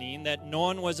awakening that no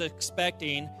one was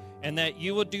expecting, and that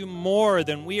you will do more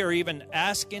than we are even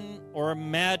asking or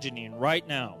imagining right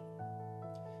now.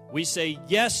 We say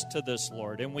yes to this,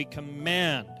 Lord, and we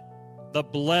command the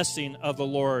blessing of the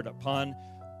Lord upon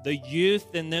the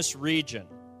youth in this region.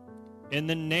 In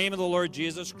the name of the Lord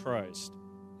Jesus Christ,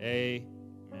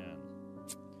 amen.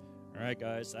 All right,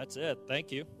 guys, that's it.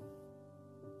 Thank you.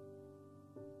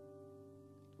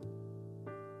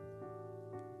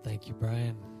 Thank you,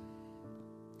 Brian.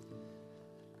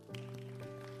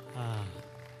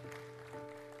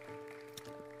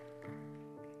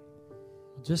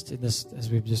 Just in this, as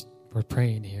we're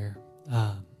praying here,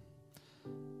 I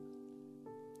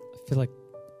feel like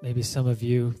maybe some of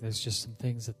you, there's just some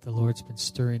things that the Lord's been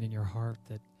stirring in your heart.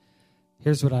 That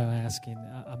here's what I'm asking: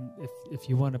 if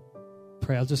you want to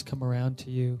pray, I'll just come around to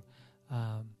you.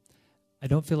 I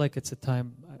don't feel like it's a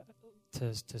time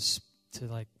to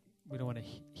like. We don't want to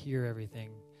hear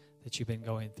everything that you've been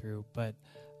going through, but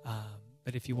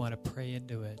if you want to pray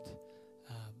into it,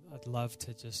 I'd love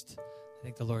to just. I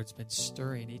think the Lord's been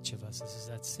stirring each of us. This is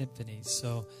that symphony.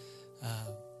 So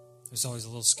it's always a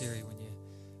little scary when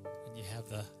you have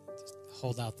the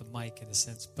hold out the mic in a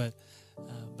sense. But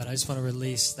I just want to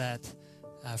release that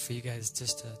for you guys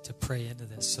just to pray into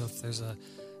this. So if there's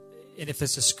And if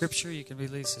it's a scripture, you can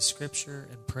release a scripture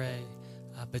and pray.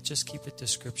 But just keep it to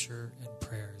scripture and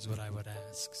prayer is what I would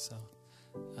ask. So,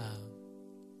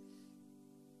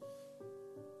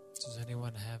 does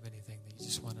anyone have anything that you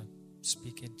just want to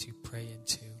speak into, pray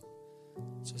into,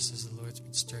 just as the Lord's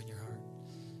been stirring your heart?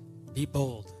 Be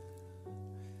bold.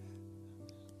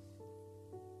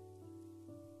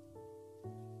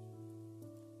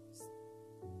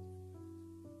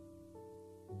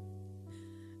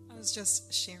 I was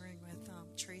just sharing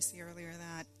with Tracy earlier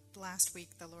that last week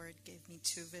the Lord gave me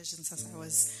 2 visions as I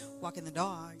was walking the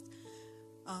dog.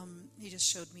 He just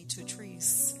showed me 2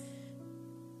 trees.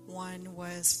 One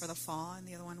was for the fall and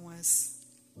the other one was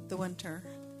the winter,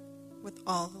 with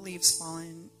all the leaves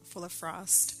falling, full of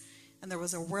frost. And there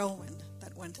was a whirlwind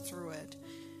that went through it.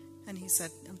 And he said,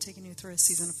 I'm taking you through a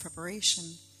season of preparation.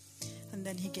 And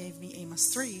then he gave me Amos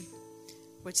 3,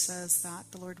 which says that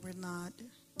the Lord would not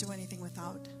do anything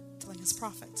without telling his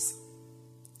prophets.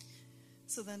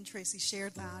 So then Tracy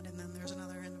shared that, and then there's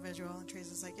another individual, and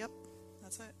Tracy's like, yep,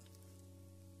 that's it.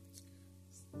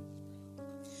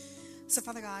 So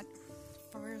Father God,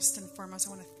 first and foremost,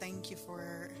 I want to thank you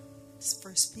for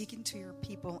speaking to your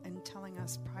people and telling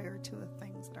us prior to the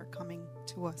things that are coming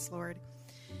to us, Lord.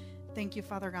 Thank you,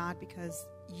 Father God, because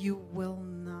you will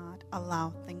not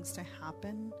allow things to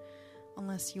happen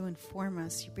unless you inform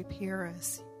us, you prepare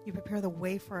the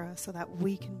way for us so that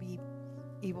we can be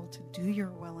able to do your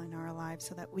will in our lives,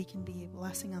 so that we can be a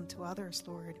blessing unto others,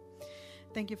 Lord.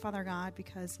 Thank you, Father God,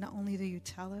 because not only do you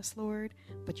tell us, Lord,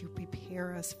 but you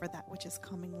prepare us for that which is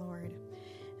coming, Lord.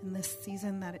 In this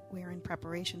season that we're in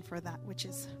preparation for that which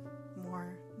is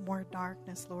more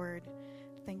darkness, Lord,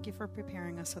 thank you for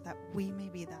preparing us so that we may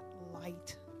be that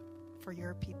light for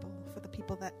your people, for the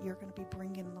people that you're going to be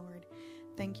bringing, Lord.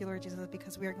 Thank you, Lord Jesus,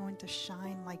 because we are going to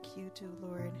shine like you do,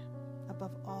 Lord.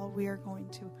 Above all, we are going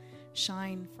to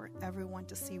shine for everyone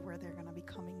to see where they're going to be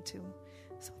coming to.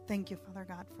 So thank you, Father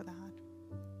God, for that.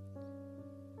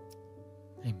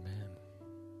 Amen.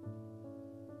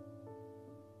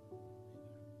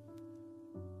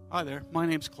 Hi there, my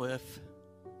name's Cliff,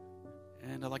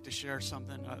 and I'd like to share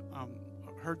something. I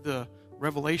heard the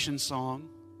Revelation song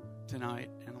tonight,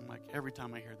 and I'm like, every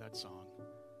time I hear that song,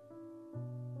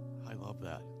 I love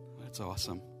that. That's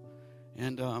awesome.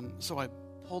 And so I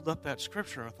pulled up that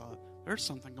scripture. I thought, there's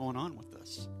something going on with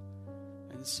this.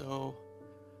 And so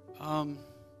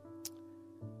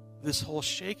this whole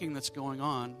shaking that's going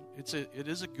on, it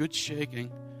is a good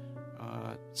shaking.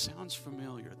 It sounds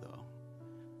familiar, though.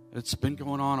 It's been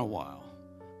going on a while.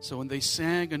 So when they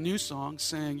sang a new song,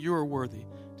 saying, you are worthy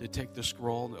to take the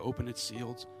scroll and to open its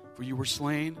seals, for you were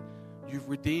slain, you've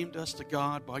redeemed us to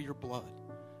God by your blood,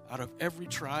 out of every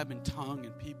tribe and tongue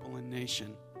and people and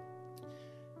nation.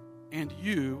 And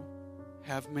you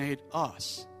have made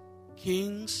us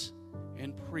kings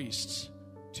and priests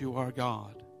to our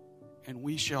God, and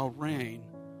we shall reign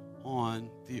on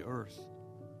the earth.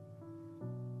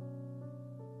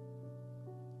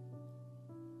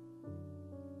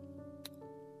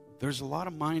 There's a lot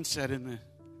of mindset in the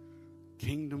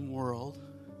kingdom world,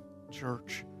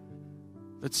 church,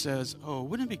 that says, oh,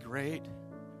 wouldn't it be great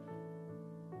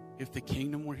if the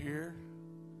kingdom were here?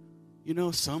 You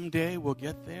know, someday we'll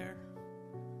get there.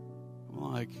 I'm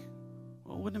like,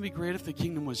 well, wouldn't it be great if the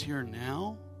kingdom was here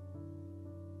now?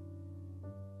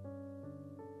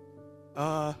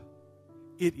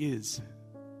 It is.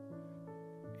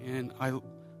 And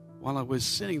while I was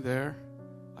sitting there,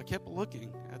 I kept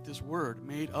looking at this word,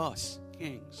 made us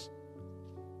kings.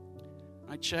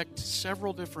 I checked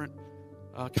several different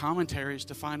commentaries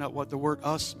to find out what the word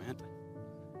us meant.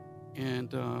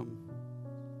 And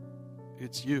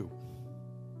it's you.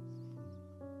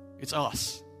 It's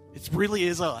us. It really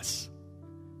is us.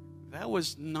 That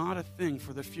was not a thing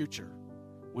for the future.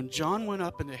 When John went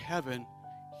up into heaven,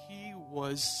 he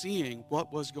was seeing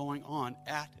what was going on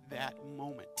at that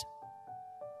moment.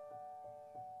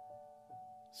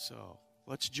 So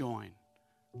let's join.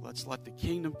 Let's let the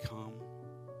kingdom come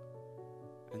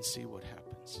and see what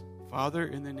happens. Father,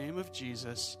 in the name of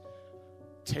Jesus,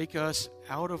 take us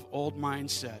out of old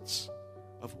mindsets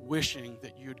of wishing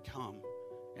that you'd come,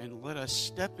 and let us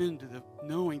step into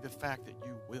knowing the fact that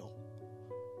you will.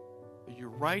 That you're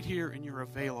right here and you're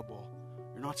available.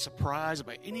 You're not surprised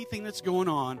by anything that's going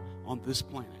on this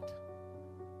planet.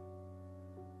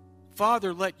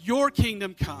 Father, let your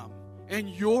kingdom come and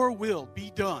your will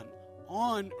be done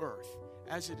on earth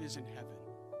as it is in heaven.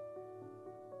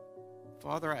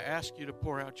 Father, I ask you to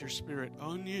pour out your Spirit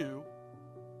on you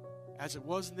as it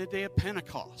was in the day of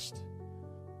Pentecost.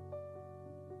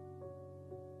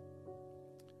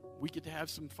 We get to have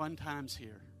some fun times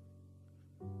here.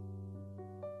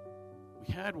 We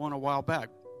had one a while back.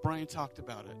 Brian talked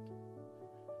about it.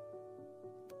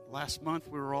 Last month,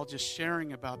 we were all just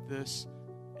sharing about this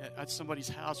at somebody's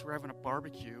house. We're having a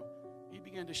barbecue. He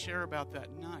began to share about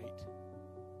that night.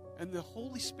 And the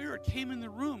Holy Spirit came in the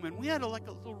room, and we had like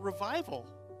a little revival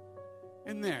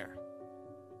in there.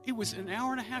 It was an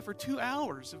hour and a half or 2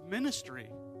 hours of ministry,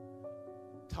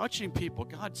 touching people,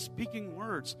 God speaking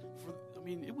words.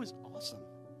 It was awesome.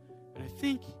 And I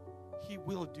think He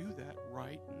will do that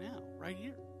right now, right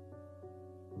here.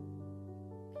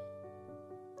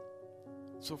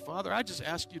 So, Father, I just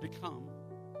ask you to come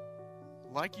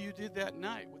like you did that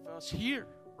night with us here,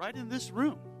 right in this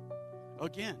room.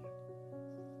 Again,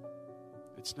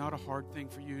 it's not a hard thing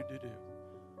for you to do.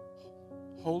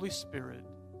 Holy Spirit,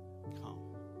 come.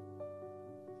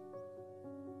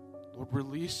 Lord,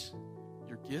 release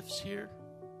your gifts here.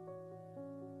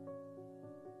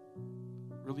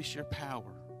 Release your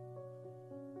power.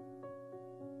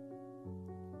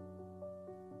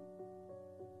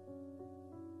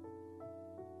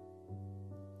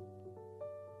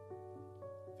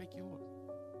 Thank you, Lord.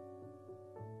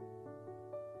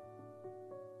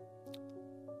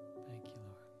 Thank you,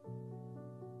 Lord.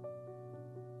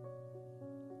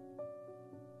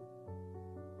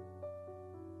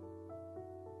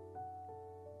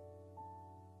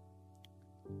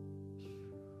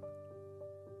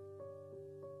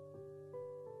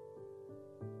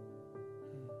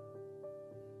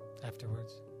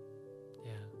 Afterwards.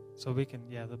 Yeah. So we can,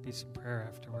 there'll be some prayer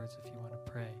afterwards if you want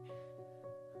to pray.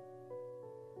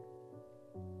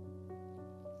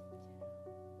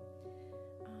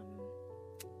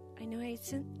 I know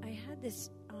I had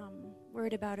this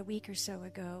word about a week or so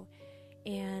ago,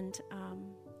 and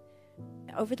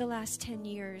over the last 10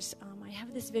 years, I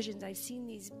have this vision. I've seen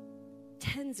these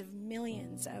tens of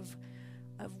millions of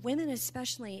women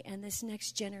especially, and this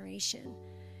next generation.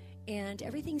 And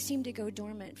everything seemed to go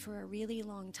dormant for a really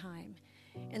long time.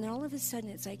 And then all of a sudden,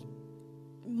 it's like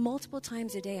multiple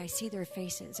times a day, I see their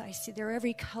faces. I see they're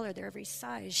every color, they're every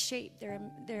size, shape.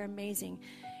 They're amazing.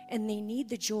 And they need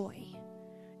the joy.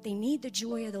 They need the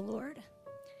joy of the Lord.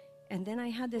 And then I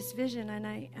had this vision, and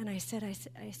I said,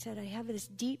 I have this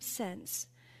deep sense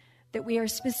that we are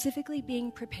specifically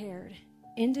being prepared,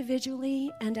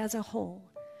 individually and as a whole,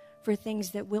 for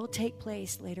things that will take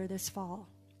place later this fall.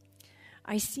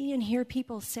 I see and hear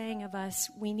people saying of us,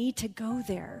 we need to go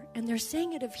there. And they're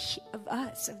saying it of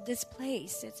us, of this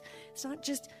place. It's not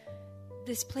just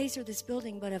this place or this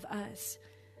building, but of us.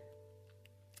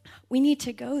 We need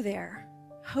to go there.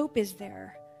 Hope is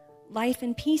there. Life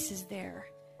and peace is there.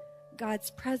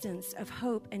 God's presence of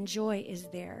hope and joy is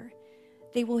there.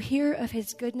 They will hear of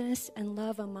His goodness and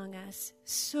love among us,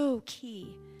 so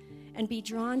key, and be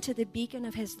drawn to the beacon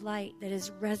of His light that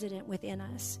is resident within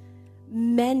us.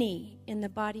 Many in the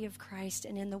body of Christ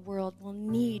and in the world will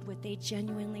need what they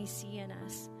genuinely see in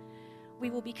us. We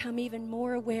will become even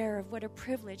more aware of what a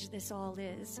privilege this all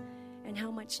is and how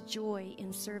much joy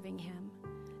in serving Him.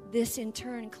 This in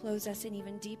turn clothes us in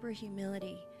even deeper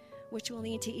humility, which will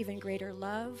lead to even greater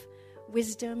love,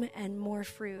 wisdom, and more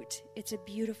fruit. It's a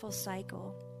beautiful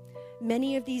cycle.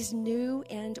 Many of these new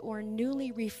and or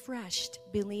newly refreshed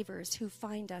believers who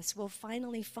find us will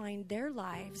finally find their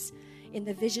lives in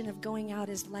the vision of going out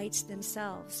as lights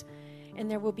themselves,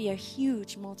 and there will be a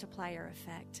huge multiplier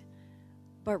effect.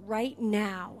 But right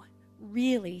now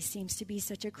really seems to be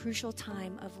such a crucial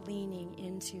time of leaning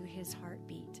into His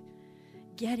heartbeat,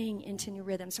 getting into new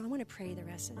rhythm. So I want to pray the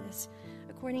rest of this.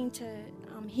 According to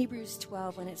Hebrews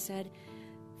 12, when it said,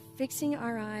 fixing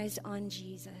our eyes on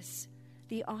Jesus,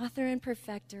 the author and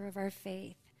perfecter of our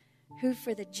faith, who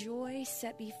for the joy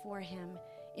set before Him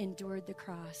endured the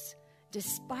cross,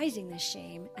 despising the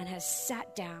shame, and has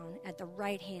sat down at the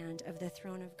right hand of the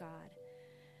throne of God.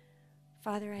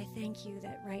 Father, I thank you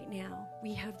that right now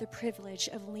we have the privilege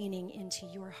of leaning into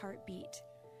your heartbeat,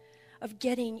 of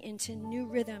getting into new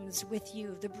rhythms with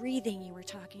you, the breathing you were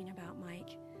talking about,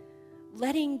 Mike,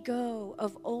 letting go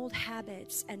of old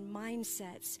habits and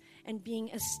mindsets and being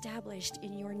established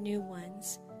in your new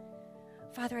ones.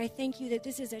 Father, I thank you that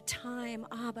this is a time,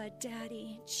 Abba,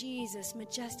 Daddy, Jesus,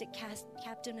 majestic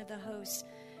captain of the hosts,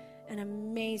 an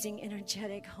amazing,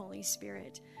 energetic Holy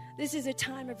Spirit. This is a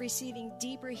time of receiving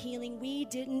deeper healing we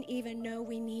didn't even know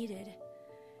we needed,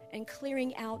 and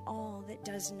clearing out all that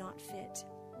does not fit.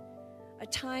 A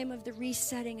time of the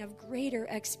resetting of greater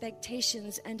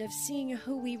expectations and of seeing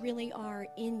who we really are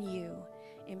in you,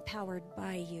 empowered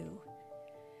by you.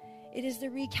 It is the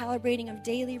recalibrating of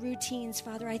daily routines.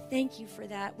 Father, I thank you for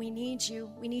that. We need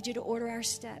you. We need you to order our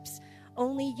steps.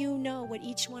 Only you know what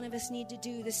each one of us need to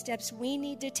do, the steps we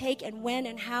need to take, and when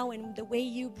and how, and the way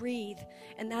you breathe.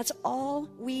 And that's all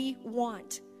we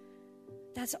want.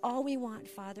 That's all we want,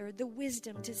 Father, the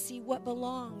wisdom to see what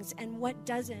belongs and what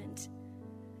doesn't.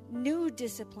 New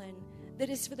discipline that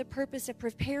is for the purpose of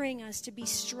preparing us to be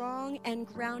strong and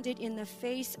grounded in the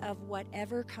face of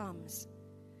whatever comes.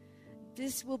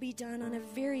 This will be done on a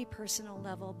very personal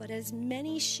level, but as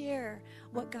many share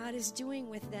what God is doing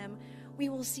with them, we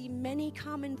will see many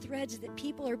common threads that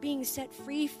people are being set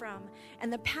free from,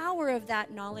 and the power of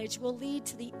that knowledge will lead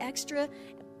to the extra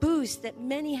boost that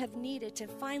many have needed to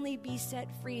finally be set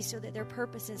free so that their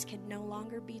purposes can no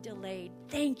longer be delayed.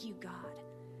 Thank you, God.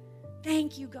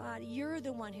 Thank you, God. You're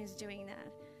the one who's doing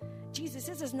that. Jesus,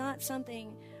 this is not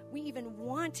something we even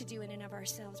want to do in and of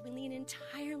ourselves. We lean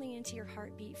entirely into your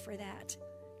heartbeat for that.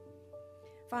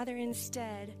 Father,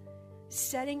 instead,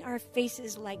 setting our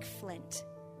faces like flint,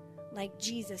 like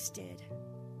Jesus did,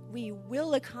 we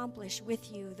will accomplish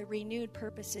with you the renewed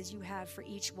purposes you have for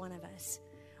each one of us.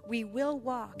 We will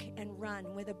walk and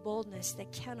run with a boldness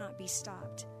that cannot be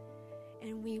stopped.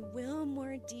 And we will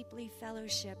more deeply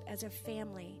fellowship as a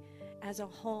family, as a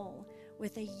whole,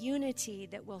 with a unity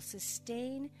that will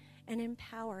sustain and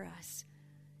empower us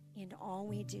in all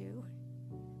we do.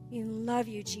 We love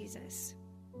you, Jesus.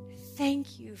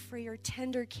 Thank you for your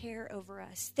tender care over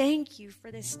us. Thank you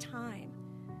for this time.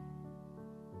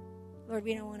 Lord,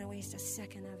 we don't want to waste a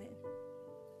second of it.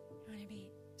 We want to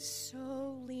be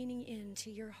so leaning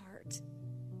into your heart,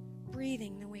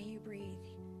 breathing the way you breathe,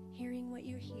 hearing what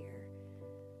you hear,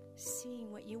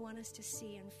 seeing what you want us to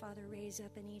see, and Father, raise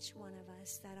up in each one of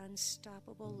us that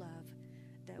unstoppable love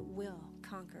that will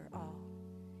conquer all.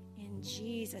 In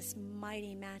Jesus'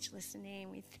 mighty, matchless name,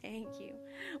 we thank you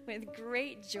with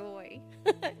great joy.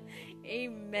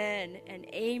 Amen and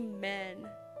amen.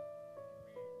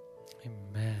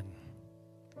 Amen.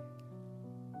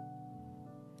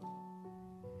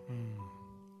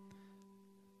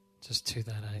 Just to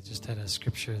that, I just had a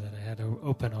scripture that I had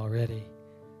open already.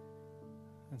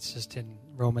 It's just in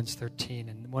Romans 13,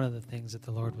 and one of the things that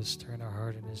the Lord was stirring our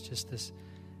heart in is just this: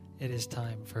 it is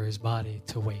time for his body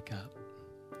to wake up.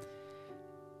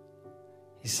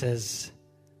 He says,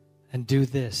 and do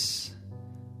this,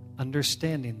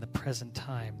 understanding the present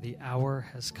time, the hour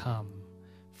has come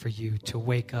for you to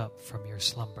wake up from your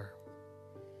slumber,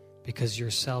 because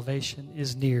your salvation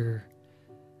is nearer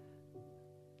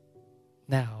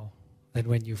now than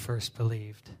when you first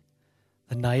believed.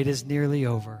 The night is nearly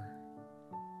over.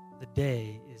 The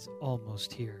day is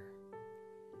almost here.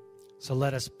 So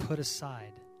let us put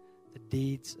aside the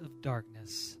deeds of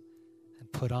darkness and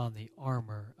put on the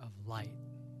armor of light.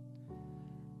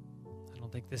 I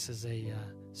don't think this is a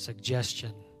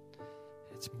suggestion.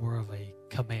 It's more of a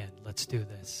command. Let's do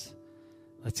this.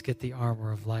 Let's get the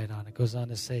armor of light on. It goes on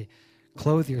to say,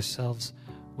 clothe yourselves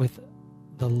with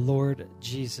the Lord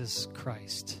Jesus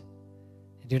Christ.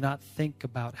 And do not think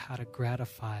about how to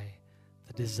gratify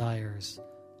the desires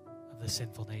of the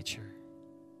sinful nature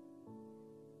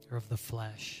or of the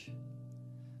flesh.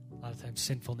 A lot of times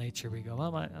sinful nature, we go,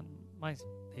 well, my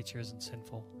nature isn't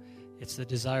sinful. It's the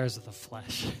desires of the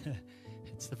flesh.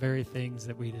 It's the very things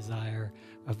that we desire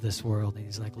of this world. And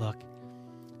he's like, look,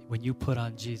 when you put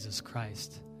on Jesus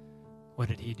Christ, what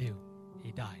did he do?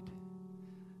 He died.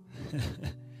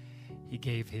 He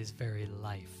gave his very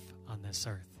life on this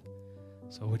earth.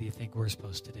 So what do you think we're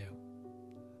supposed to do?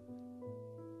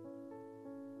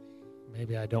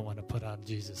 Maybe I don't want to put on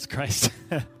Jesus Christ.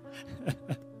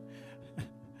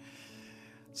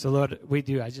 So, Lord, we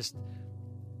do. I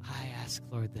ask,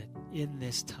 Lord, that in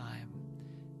this time,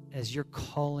 as you're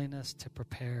calling us to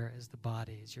prepare as the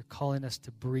body, as you're calling us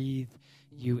to breathe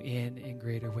you in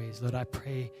greater ways, Lord, I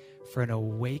pray for an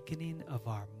awakening of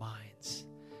our minds,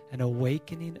 an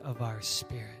awakening of our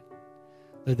spirit.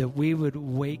 Lord, that we would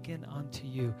waken unto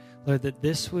you. Lord, that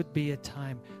this would be a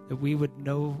time that we would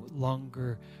no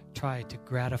longer try to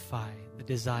gratify the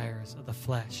desires of the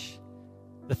flesh,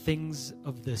 the things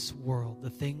of this world, the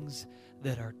things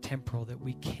that are temporal that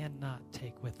we cannot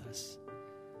take with us.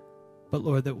 But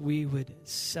Lord, that we would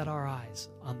set our eyes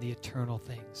on the eternal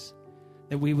things,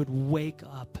 that we would wake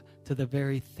up to the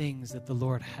very things that the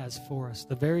Lord has for us,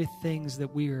 the very things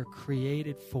that we are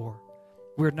created for.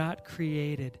 We're not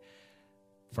created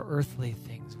for earthly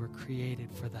things. We're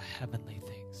created for the heavenly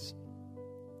things.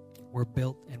 We're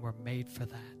built and we're made for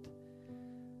that.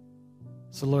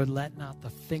 So Lord, let not the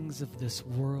things of this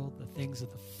world, the things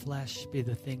of the flesh, be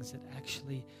the things that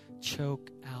actually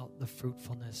choke out the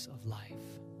fruitfulness of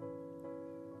life.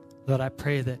 Lord, I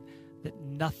pray that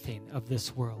nothing of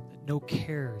this world, that no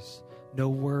cares, no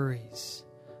worries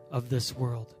of this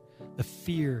world, the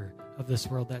fear of this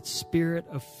world, that spirit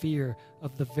of fear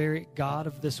of the very God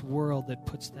of this world that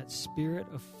puts that spirit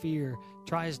of fear,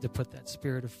 tries to put that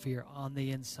spirit of fear on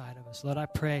the inside of us. Lord, I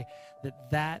pray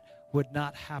that would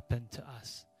not happen to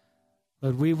us.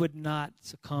 Lord, we would not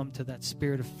succumb to that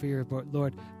spirit of fear, but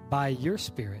Lord, by your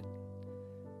Spirit,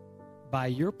 by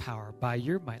your power, by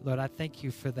your might, Lord, I thank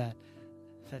you for that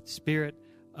spirit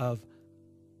of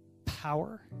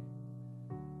power.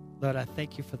 Lord, I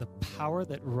thank you for the power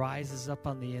that rises up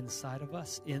on the inside of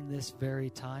us in this very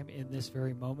time, in this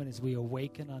very moment, as we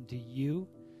awaken unto you.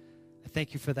 I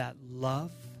thank you for that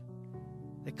love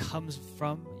that comes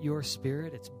from your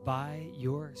Spirit. It's by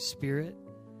your Spirit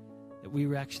that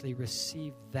we actually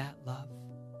receive that love.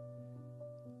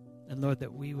 And Lord,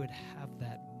 that we would have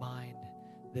that mind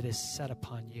that is set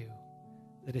upon you,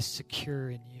 that is secure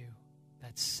in you,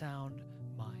 that sound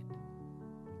mind.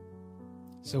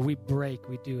 So we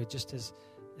do it just as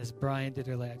Brian did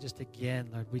earlier. Just again,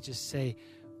 Lord, we just say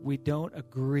we don't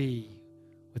agree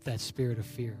with that spirit of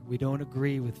fear. We don't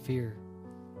agree with fear.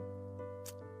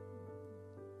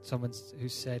 Someone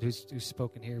who's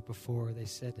spoken here before, they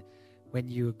said, when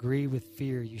you agree with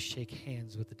fear, you shake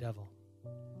hands with the devil.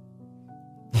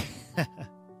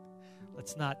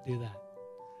 Let's not do that.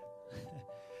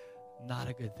 Not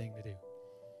a good thing to do.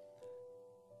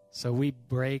 So we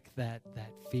break that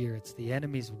fear. It's the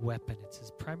enemy's weapon. It's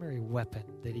his primary weapon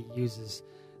that he uses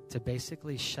to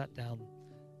basically shut down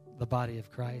the body of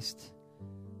Christ.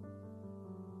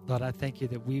 Lord, I thank you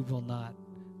that we will not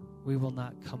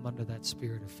come under that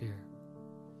spirit of fear.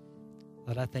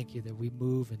 Lord, I thank you that we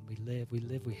move and we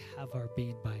have our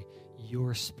being by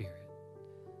your Spirit.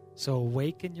 So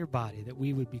awaken your body, that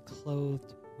we would be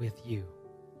clothed with you.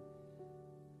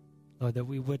 Lord, that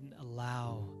we wouldn't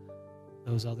allow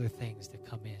those other things to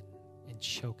come in and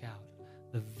choke out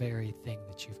the very thing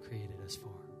that you've created us for.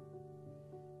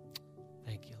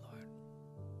 Thank you, Lord.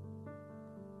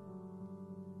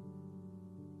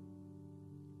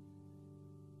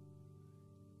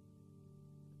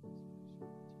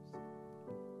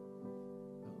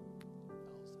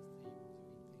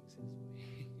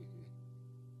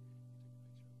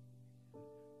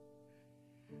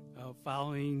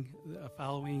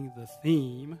 Following the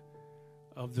theme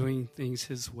of doing things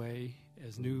his way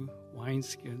as new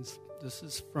wineskins. This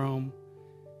is from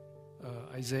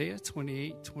Isaiah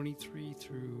 28:23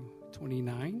 through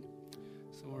 29.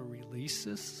 So I want to release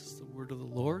this, the word of the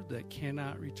Lord that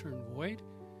cannot return void,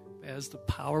 but has the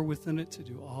power within it to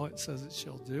do all it says it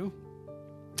shall do.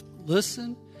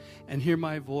 Listen and hear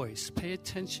my voice. Pay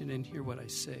attention and hear what I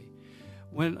say.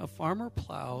 When a farmer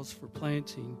plows for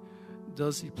planting,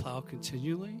 does he plow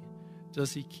continually?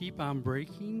 Does he keep on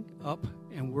breaking up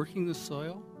and working the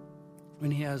soil? When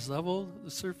he has leveled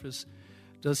the surface,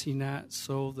 does he not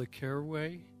sow the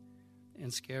caraway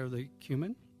and scatter the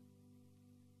cumin?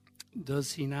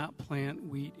 Does he not plant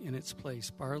wheat in its place,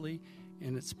 barley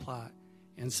in its plot,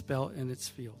 and spelt in its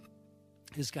field?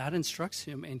 His God instructs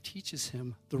him and teaches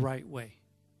him the right way.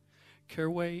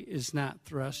 Caraway is not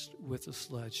threshed with a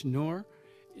sledge, nor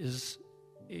is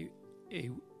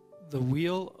the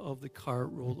wheel of the cart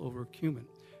rolled over cumin.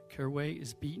 Caraway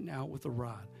is beaten out with a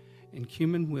rod, and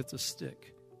cumin with a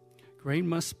stick. Grain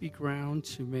must be ground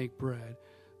to make bread,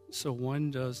 so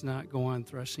one does not go on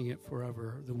threshing it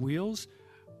forever. The wheels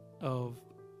of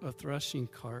a threshing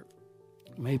cart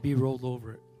may be rolled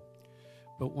over it,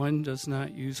 but one does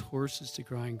not use horses to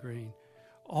grind grain.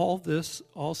 All this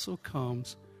also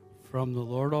comes from the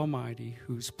Lord Almighty,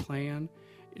 whose plan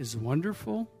is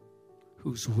wonderful,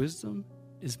 whose wisdom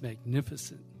is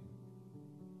magnificent.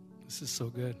 This is so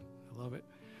good. I love it.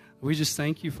 We just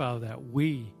thank you, Father, that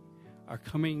we are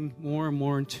coming more and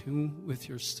more in tune with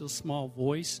your still small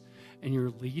voice and your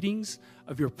leadings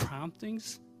of your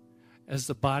promptings as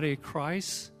the body of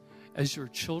Christ, as your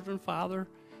children, Father,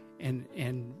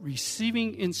 and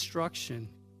receiving instruction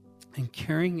and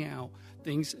carrying out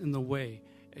things in the way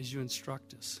as you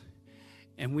instruct us.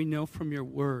 And we know from your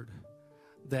word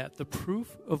that the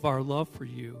proof of our love for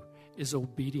you is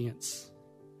obedience.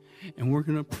 And we're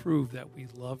going to prove that we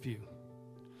love you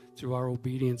through our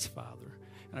obedience, Father.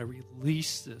 And I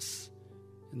release this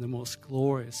in the most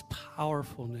glorious,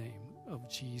 powerful name of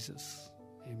Jesus.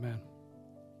 Amen.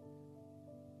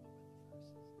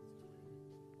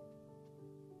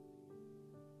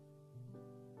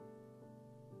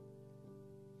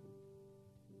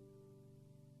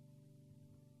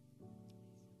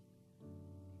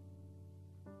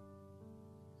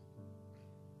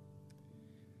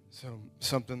 So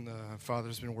something the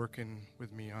Father's been working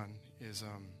with me on is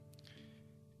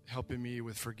helping me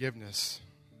with forgiveness.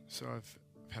 So I've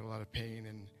had a lot of pain,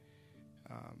 and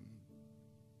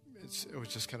it was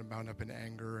just kind of bound up in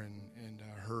anger and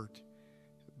hurt.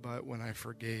 But when I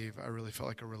forgave, I really felt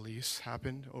like a release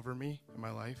happened over me in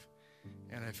my life.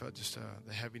 And I felt just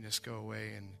the heaviness go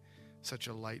away and such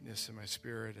a lightness in my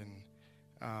spirit. And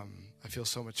I feel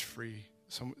so much free,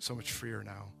 so much freer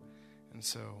now. And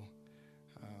so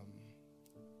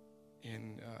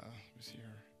in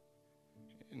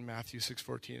Matthew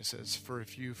 6:14, it says, "For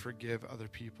if you forgive other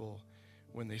people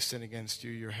when they sin against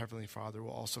you, your heavenly Father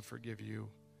will also forgive you.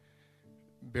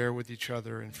 Bear with each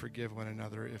other and forgive one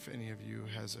another. If any of you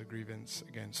has a grievance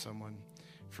against someone,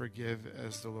 forgive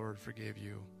as the Lord forgave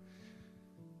you."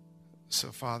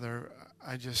 So, Father,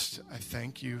 I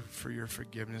thank you for your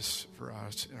forgiveness for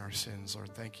us and our sins,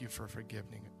 Lord. Thank you for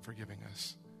forgiving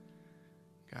us,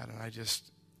 God. And I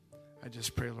just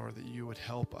pray, Lord, that you would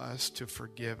help us to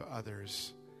forgive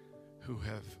others who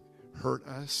have hurt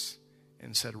us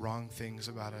and said wrong things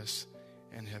about us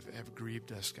and have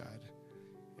grieved us, God.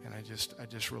 And I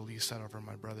just release that over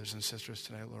my brothers and sisters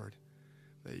tonight, Lord,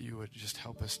 that you would just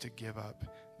help us to give up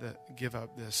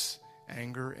this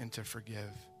anger and to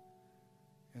forgive.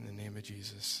 In the name of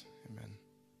Jesus, amen.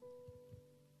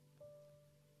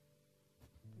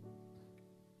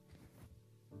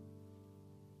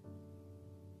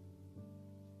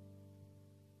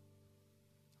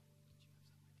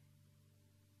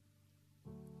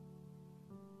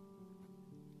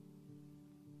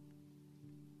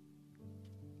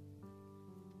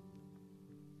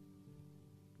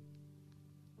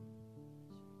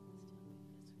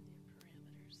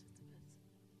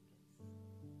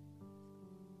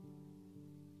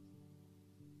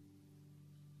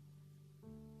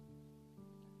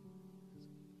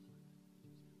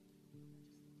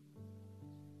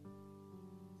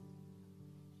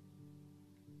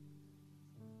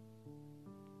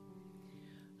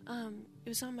 It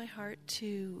was on my heart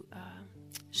to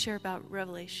share about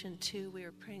Revelation 2. We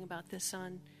were praying about this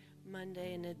on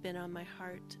Monday, and it had been on my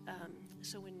heart.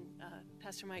 So when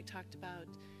Pastor Mike talked about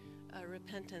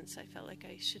repentance, I felt like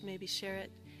I should maybe share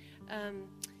it.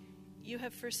 You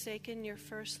have forsaken your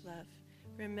first love.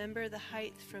 Remember the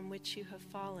height from which you have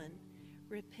fallen.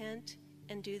 Repent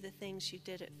and do the things you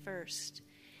did at first.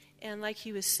 And like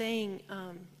he was saying,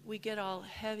 we get all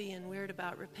heavy and weird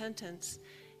about repentance.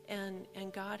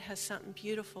 And God has something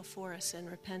beautiful for us in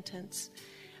repentance.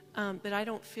 But I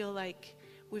don't feel like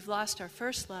we've lost our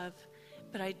first love,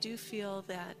 but I do feel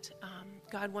that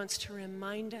God wants to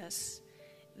remind us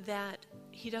that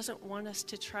he doesn't want us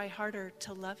to try harder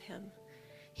to love him.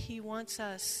 He wants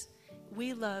us,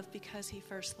 we love because he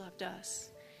first loved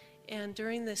us. And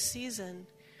during this season,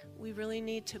 we really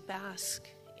need to bask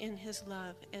in his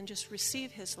love and just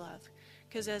receive his love.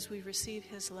 Because as we receive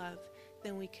his love,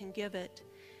 then we can give it.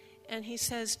 And he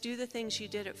says, do the things you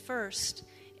did at first.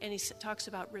 And he talks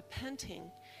about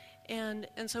repenting. And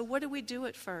so what did we do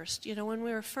at first? You know, when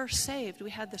we were first saved, we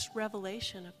had this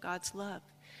revelation of God's love.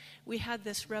 We had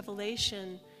this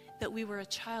revelation that we were a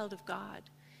child of God,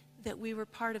 that we were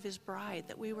part of his bride,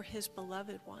 that we were his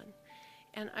beloved one.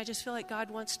 And I just feel like God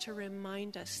wants to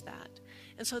remind us that.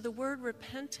 And so the word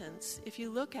repentance, if you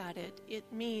look at it,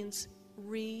 it means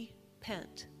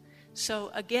repent.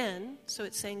 So again, so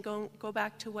it's saying go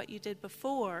back to what you did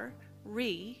before,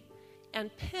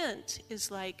 and pent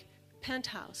is like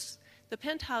penthouse. The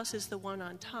penthouse is the one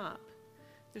on top.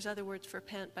 There's other words for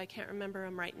pent, but I can't remember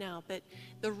them right now. But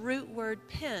the root word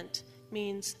pent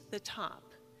means the top.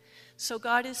 So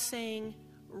God is saying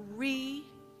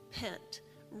repent,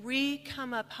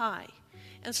 come up high.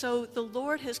 And so the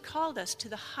Lord has called us to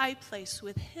the high place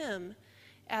with him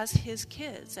as his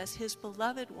kids, as his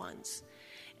beloved ones.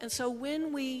 And so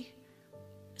when we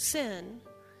sin,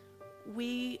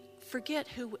 we've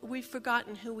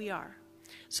forgotten who we are.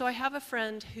 So I have a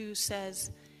friend who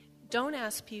says, don't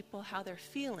ask people how they're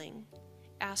feeling,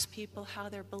 ask people how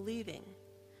they're believing.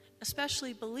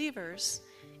 Especially believers.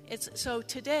 So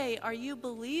today, are you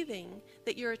believing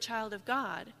that you're a child of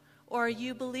God, or are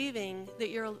you believing that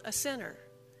you're a sinner?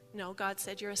 No, God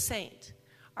said you're a saint.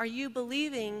 Are you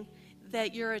believing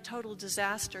that you're a total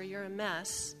disaster, you're a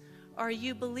mess? Or are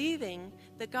you believing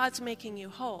that God's making you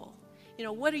whole? You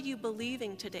know, what are you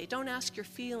believing today? Don't ask your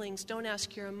feelings. Don't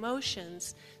ask your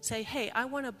emotions. Say, hey, I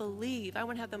want to believe. I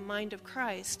want to have the mind of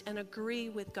Christ and agree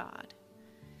with God.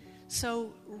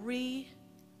 So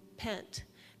repent.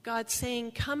 God's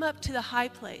saying, come up to the high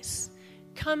place.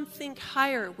 Come think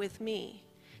higher with me.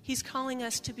 He's calling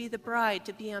us to be the bride,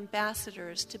 to be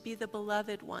ambassadors, to be the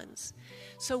beloved ones.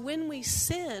 So when we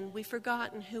sin, we've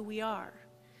forgotten who we are.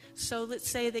 So let's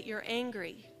say that you're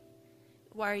angry.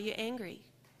 Why are you angry?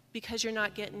 Because you're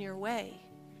not getting your way.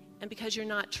 And because you're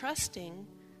not trusting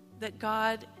that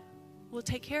God will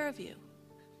take care of you.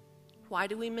 Why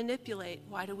do we manipulate?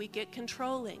 Why do we get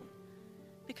controlling?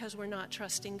 Because we're not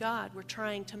trusting God. We're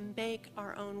trying to make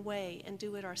our own way and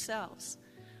do it ourselves.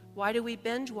 Why do we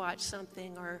binge watch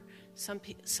something? Or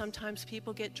sometimes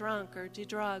people get drunk or do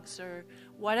drugs or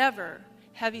whatever,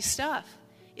 heavy stuff.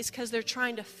 It's because they're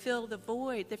trying to fill the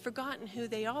void. They've forgotten who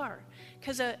they are.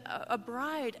 Because a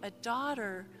bride, a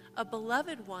daughter, a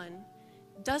beloved one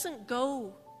doesn't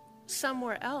go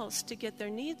somewhere else to get their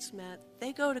needs met.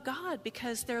 They go to God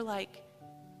because they're like,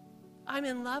 I'm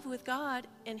in love with God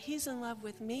and He's in love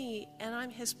with me and I'm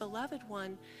His beloved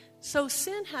one. So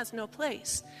sin has no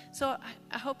place. So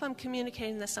I hope I'm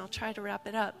communicating this and I'll try to wrap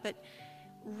it up. But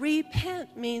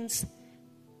repent means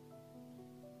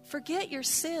forget your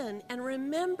sin and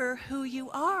remember who you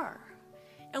are.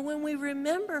 And when we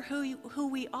remember who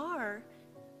we are,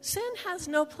 sin has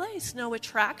no place, no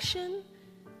attraction,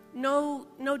 no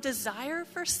desire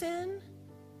for sin.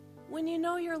 When you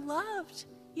know you're loved,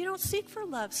 you don't seek for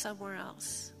love somewhere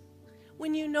else.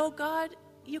 When you know God,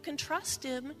 you can trust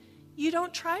Him. You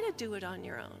don't try to do it on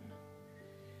your own.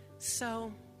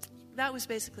 So that was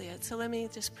basically it. So let me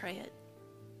just pray it.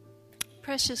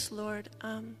 Precious Lord,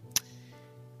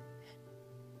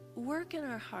 work in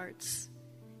our hearts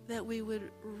that we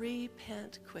would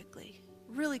repent quickly,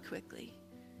 really quickly.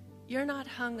 You're not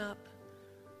hung up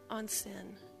on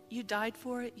sin. You died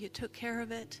for it. You took care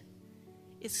of it.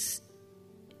 It's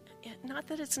not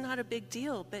that it's not a big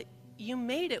deal, but you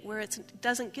made it where it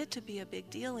doesn't get to be a big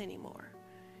deal anymore.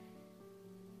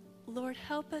 Lord,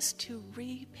 help us to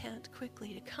repent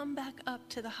quickly, to come back up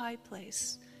to the high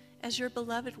place as your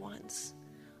beloved ones.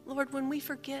 Lord, when we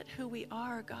forget who we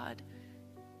are, God,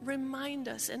 remind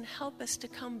us and help us to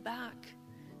come back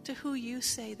to who you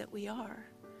say that we are.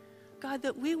 God,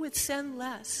 that we would sin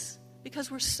less because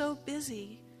we're so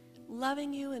busy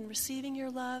loving you and receiving your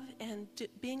love and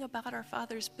being about our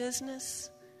Father's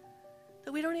business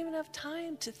that we don't even have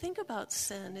time to think about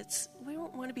sin. We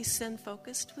don't want to be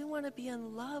sin-focused. We want to be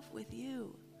in love with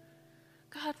you.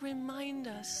 God, remind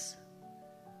us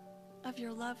of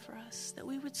your love for us, that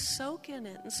we would soak in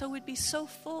it, and so we'd be so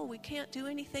full we can't do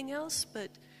anything else but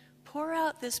pour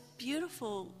out this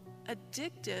beautiful,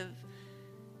 addictive,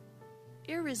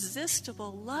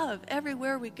 irresistible love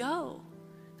everywhere we go,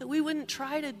 that we wouldn't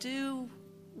try to do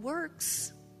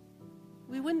works.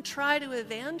 We wouldn't try to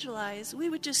evangelize. We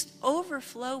would just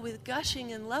overflow with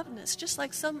gushing and loveness, just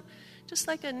like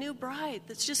a new bride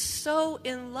that's just so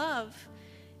in love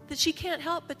that she can't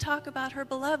help but talk about her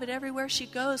beloved everywhere she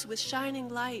goes with shining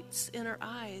lights in her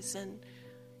eyes and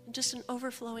just an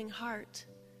overflowing heart.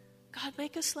 God,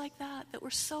 make us like that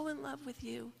we're so in love with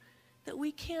you that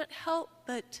we can't help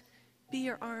but be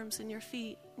your arms and your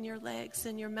feet and your legs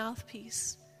and your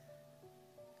mouthpiece.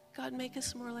 God, make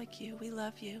us more like you. We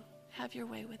love you. Have your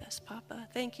way with us, Papa.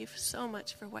 Thank you so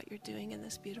much for what you're doing in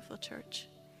this beautiful church.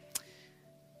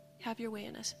 Have your way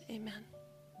in us. Amen.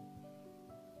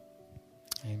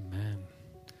 Amen.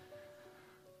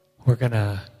 We're going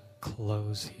to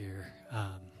close here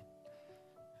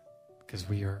because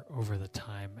we are over the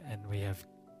time and we have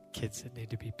kids that need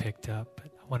to be picked up.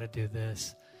 But I want to do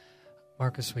this.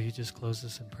 Marcus, will you just close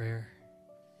us in prayer?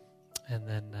 And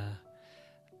then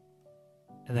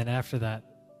after that,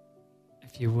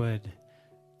 if you would,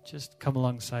 just come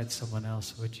alongside someone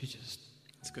else. Would you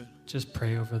That's good. Just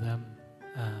pray over them.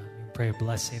 You can pray a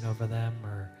blessing over them,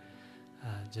 or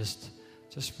just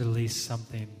release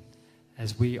something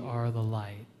as we are the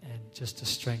light, and just to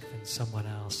strengthen someone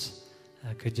else.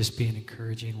 Could just be an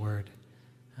encouraging word.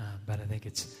 But I think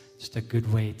it's just a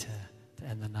good way to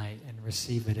end the night and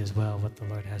receive it as well, what the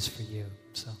Lord has for you.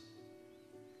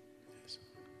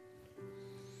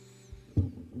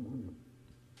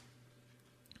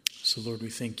 So, Lord, we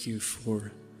thank you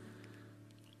for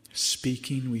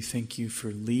speaking. We thank you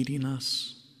for leading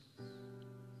us.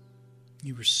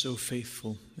 You were so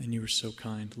faithful and you were so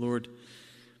kind. Lord,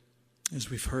 as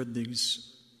we've heard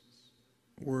these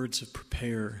words of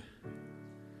prepare,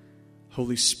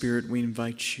 Holy Spirit, we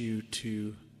invite you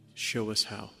to show us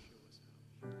how.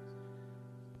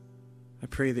 I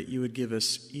pray that you would give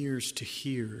us ears to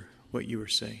hear what you are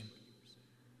saying.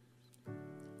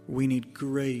 We need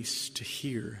grace to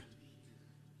hear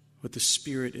what the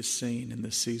Spirit is saying in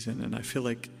this season. And I feel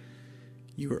like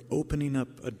you are opening up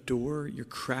a door, you're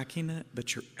cracking it,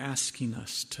 but you're asking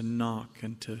us to knock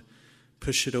and to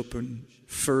push it open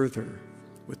further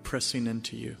with pressing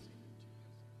into you.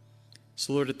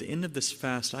 So Lord, at the end of this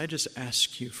fast, I just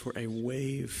ask you for a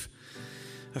wave,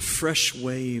 a fresh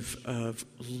wave of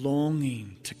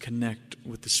longing to connect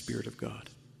with the Spirit of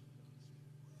God.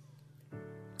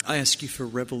 I ask you for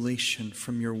revelation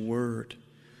from your word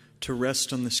to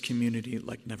rest on this community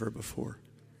like never before.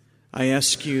 I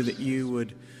ask you that you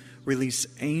would release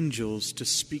angels to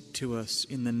speak to us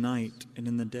in the night and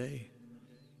in the day.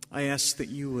 I ask that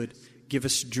you would give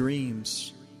us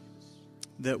dreams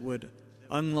that would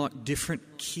unlock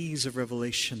different keys of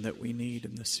revelation that we need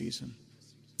in this season.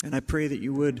 And I pray that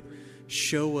you would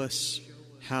show us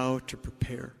how to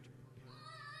prepare.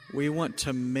 We want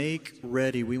to make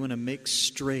ready. We want to make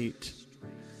straight.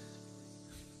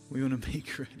 We want to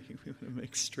make ready. We want to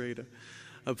make straight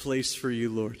a place for you,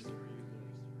 Lord.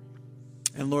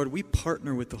 And Lord, we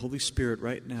partner with the Holy Spirit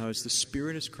right now as the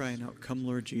Spirit is crying out, "Come,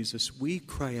 Lord Jesus." We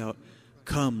cry out,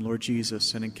 "Come, Lord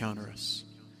Jesus, and encounter us.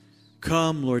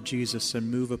 Come, Lord Jesus, and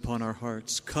move upon our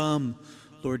hearts. Come,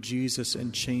 Lord Jesus,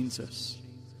 and change us."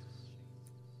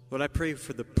 Lord, I pray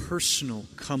for the personal,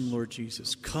 "Come, Lord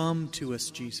Jesus." Come to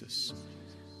us, Jesus,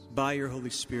 by your Holy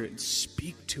Spirit, and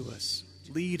speak to us,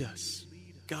 lead us,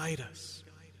 guide us.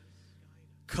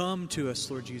 Come to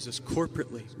us, Lord Jesus,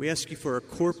 corporately. We ask you for a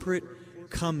corporate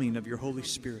coming of your Holy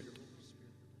Spirit.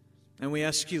 And we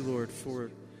ask you, Lord, for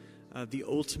the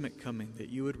ultimate coming, that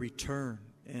you would return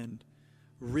and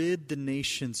rid the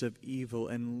nations of evil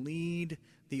and lead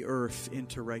the earth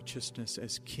into righteousness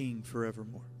as King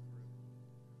forevermore.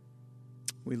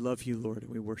 We love you, Lord,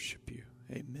 and we worship you.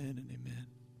 Amen and amen.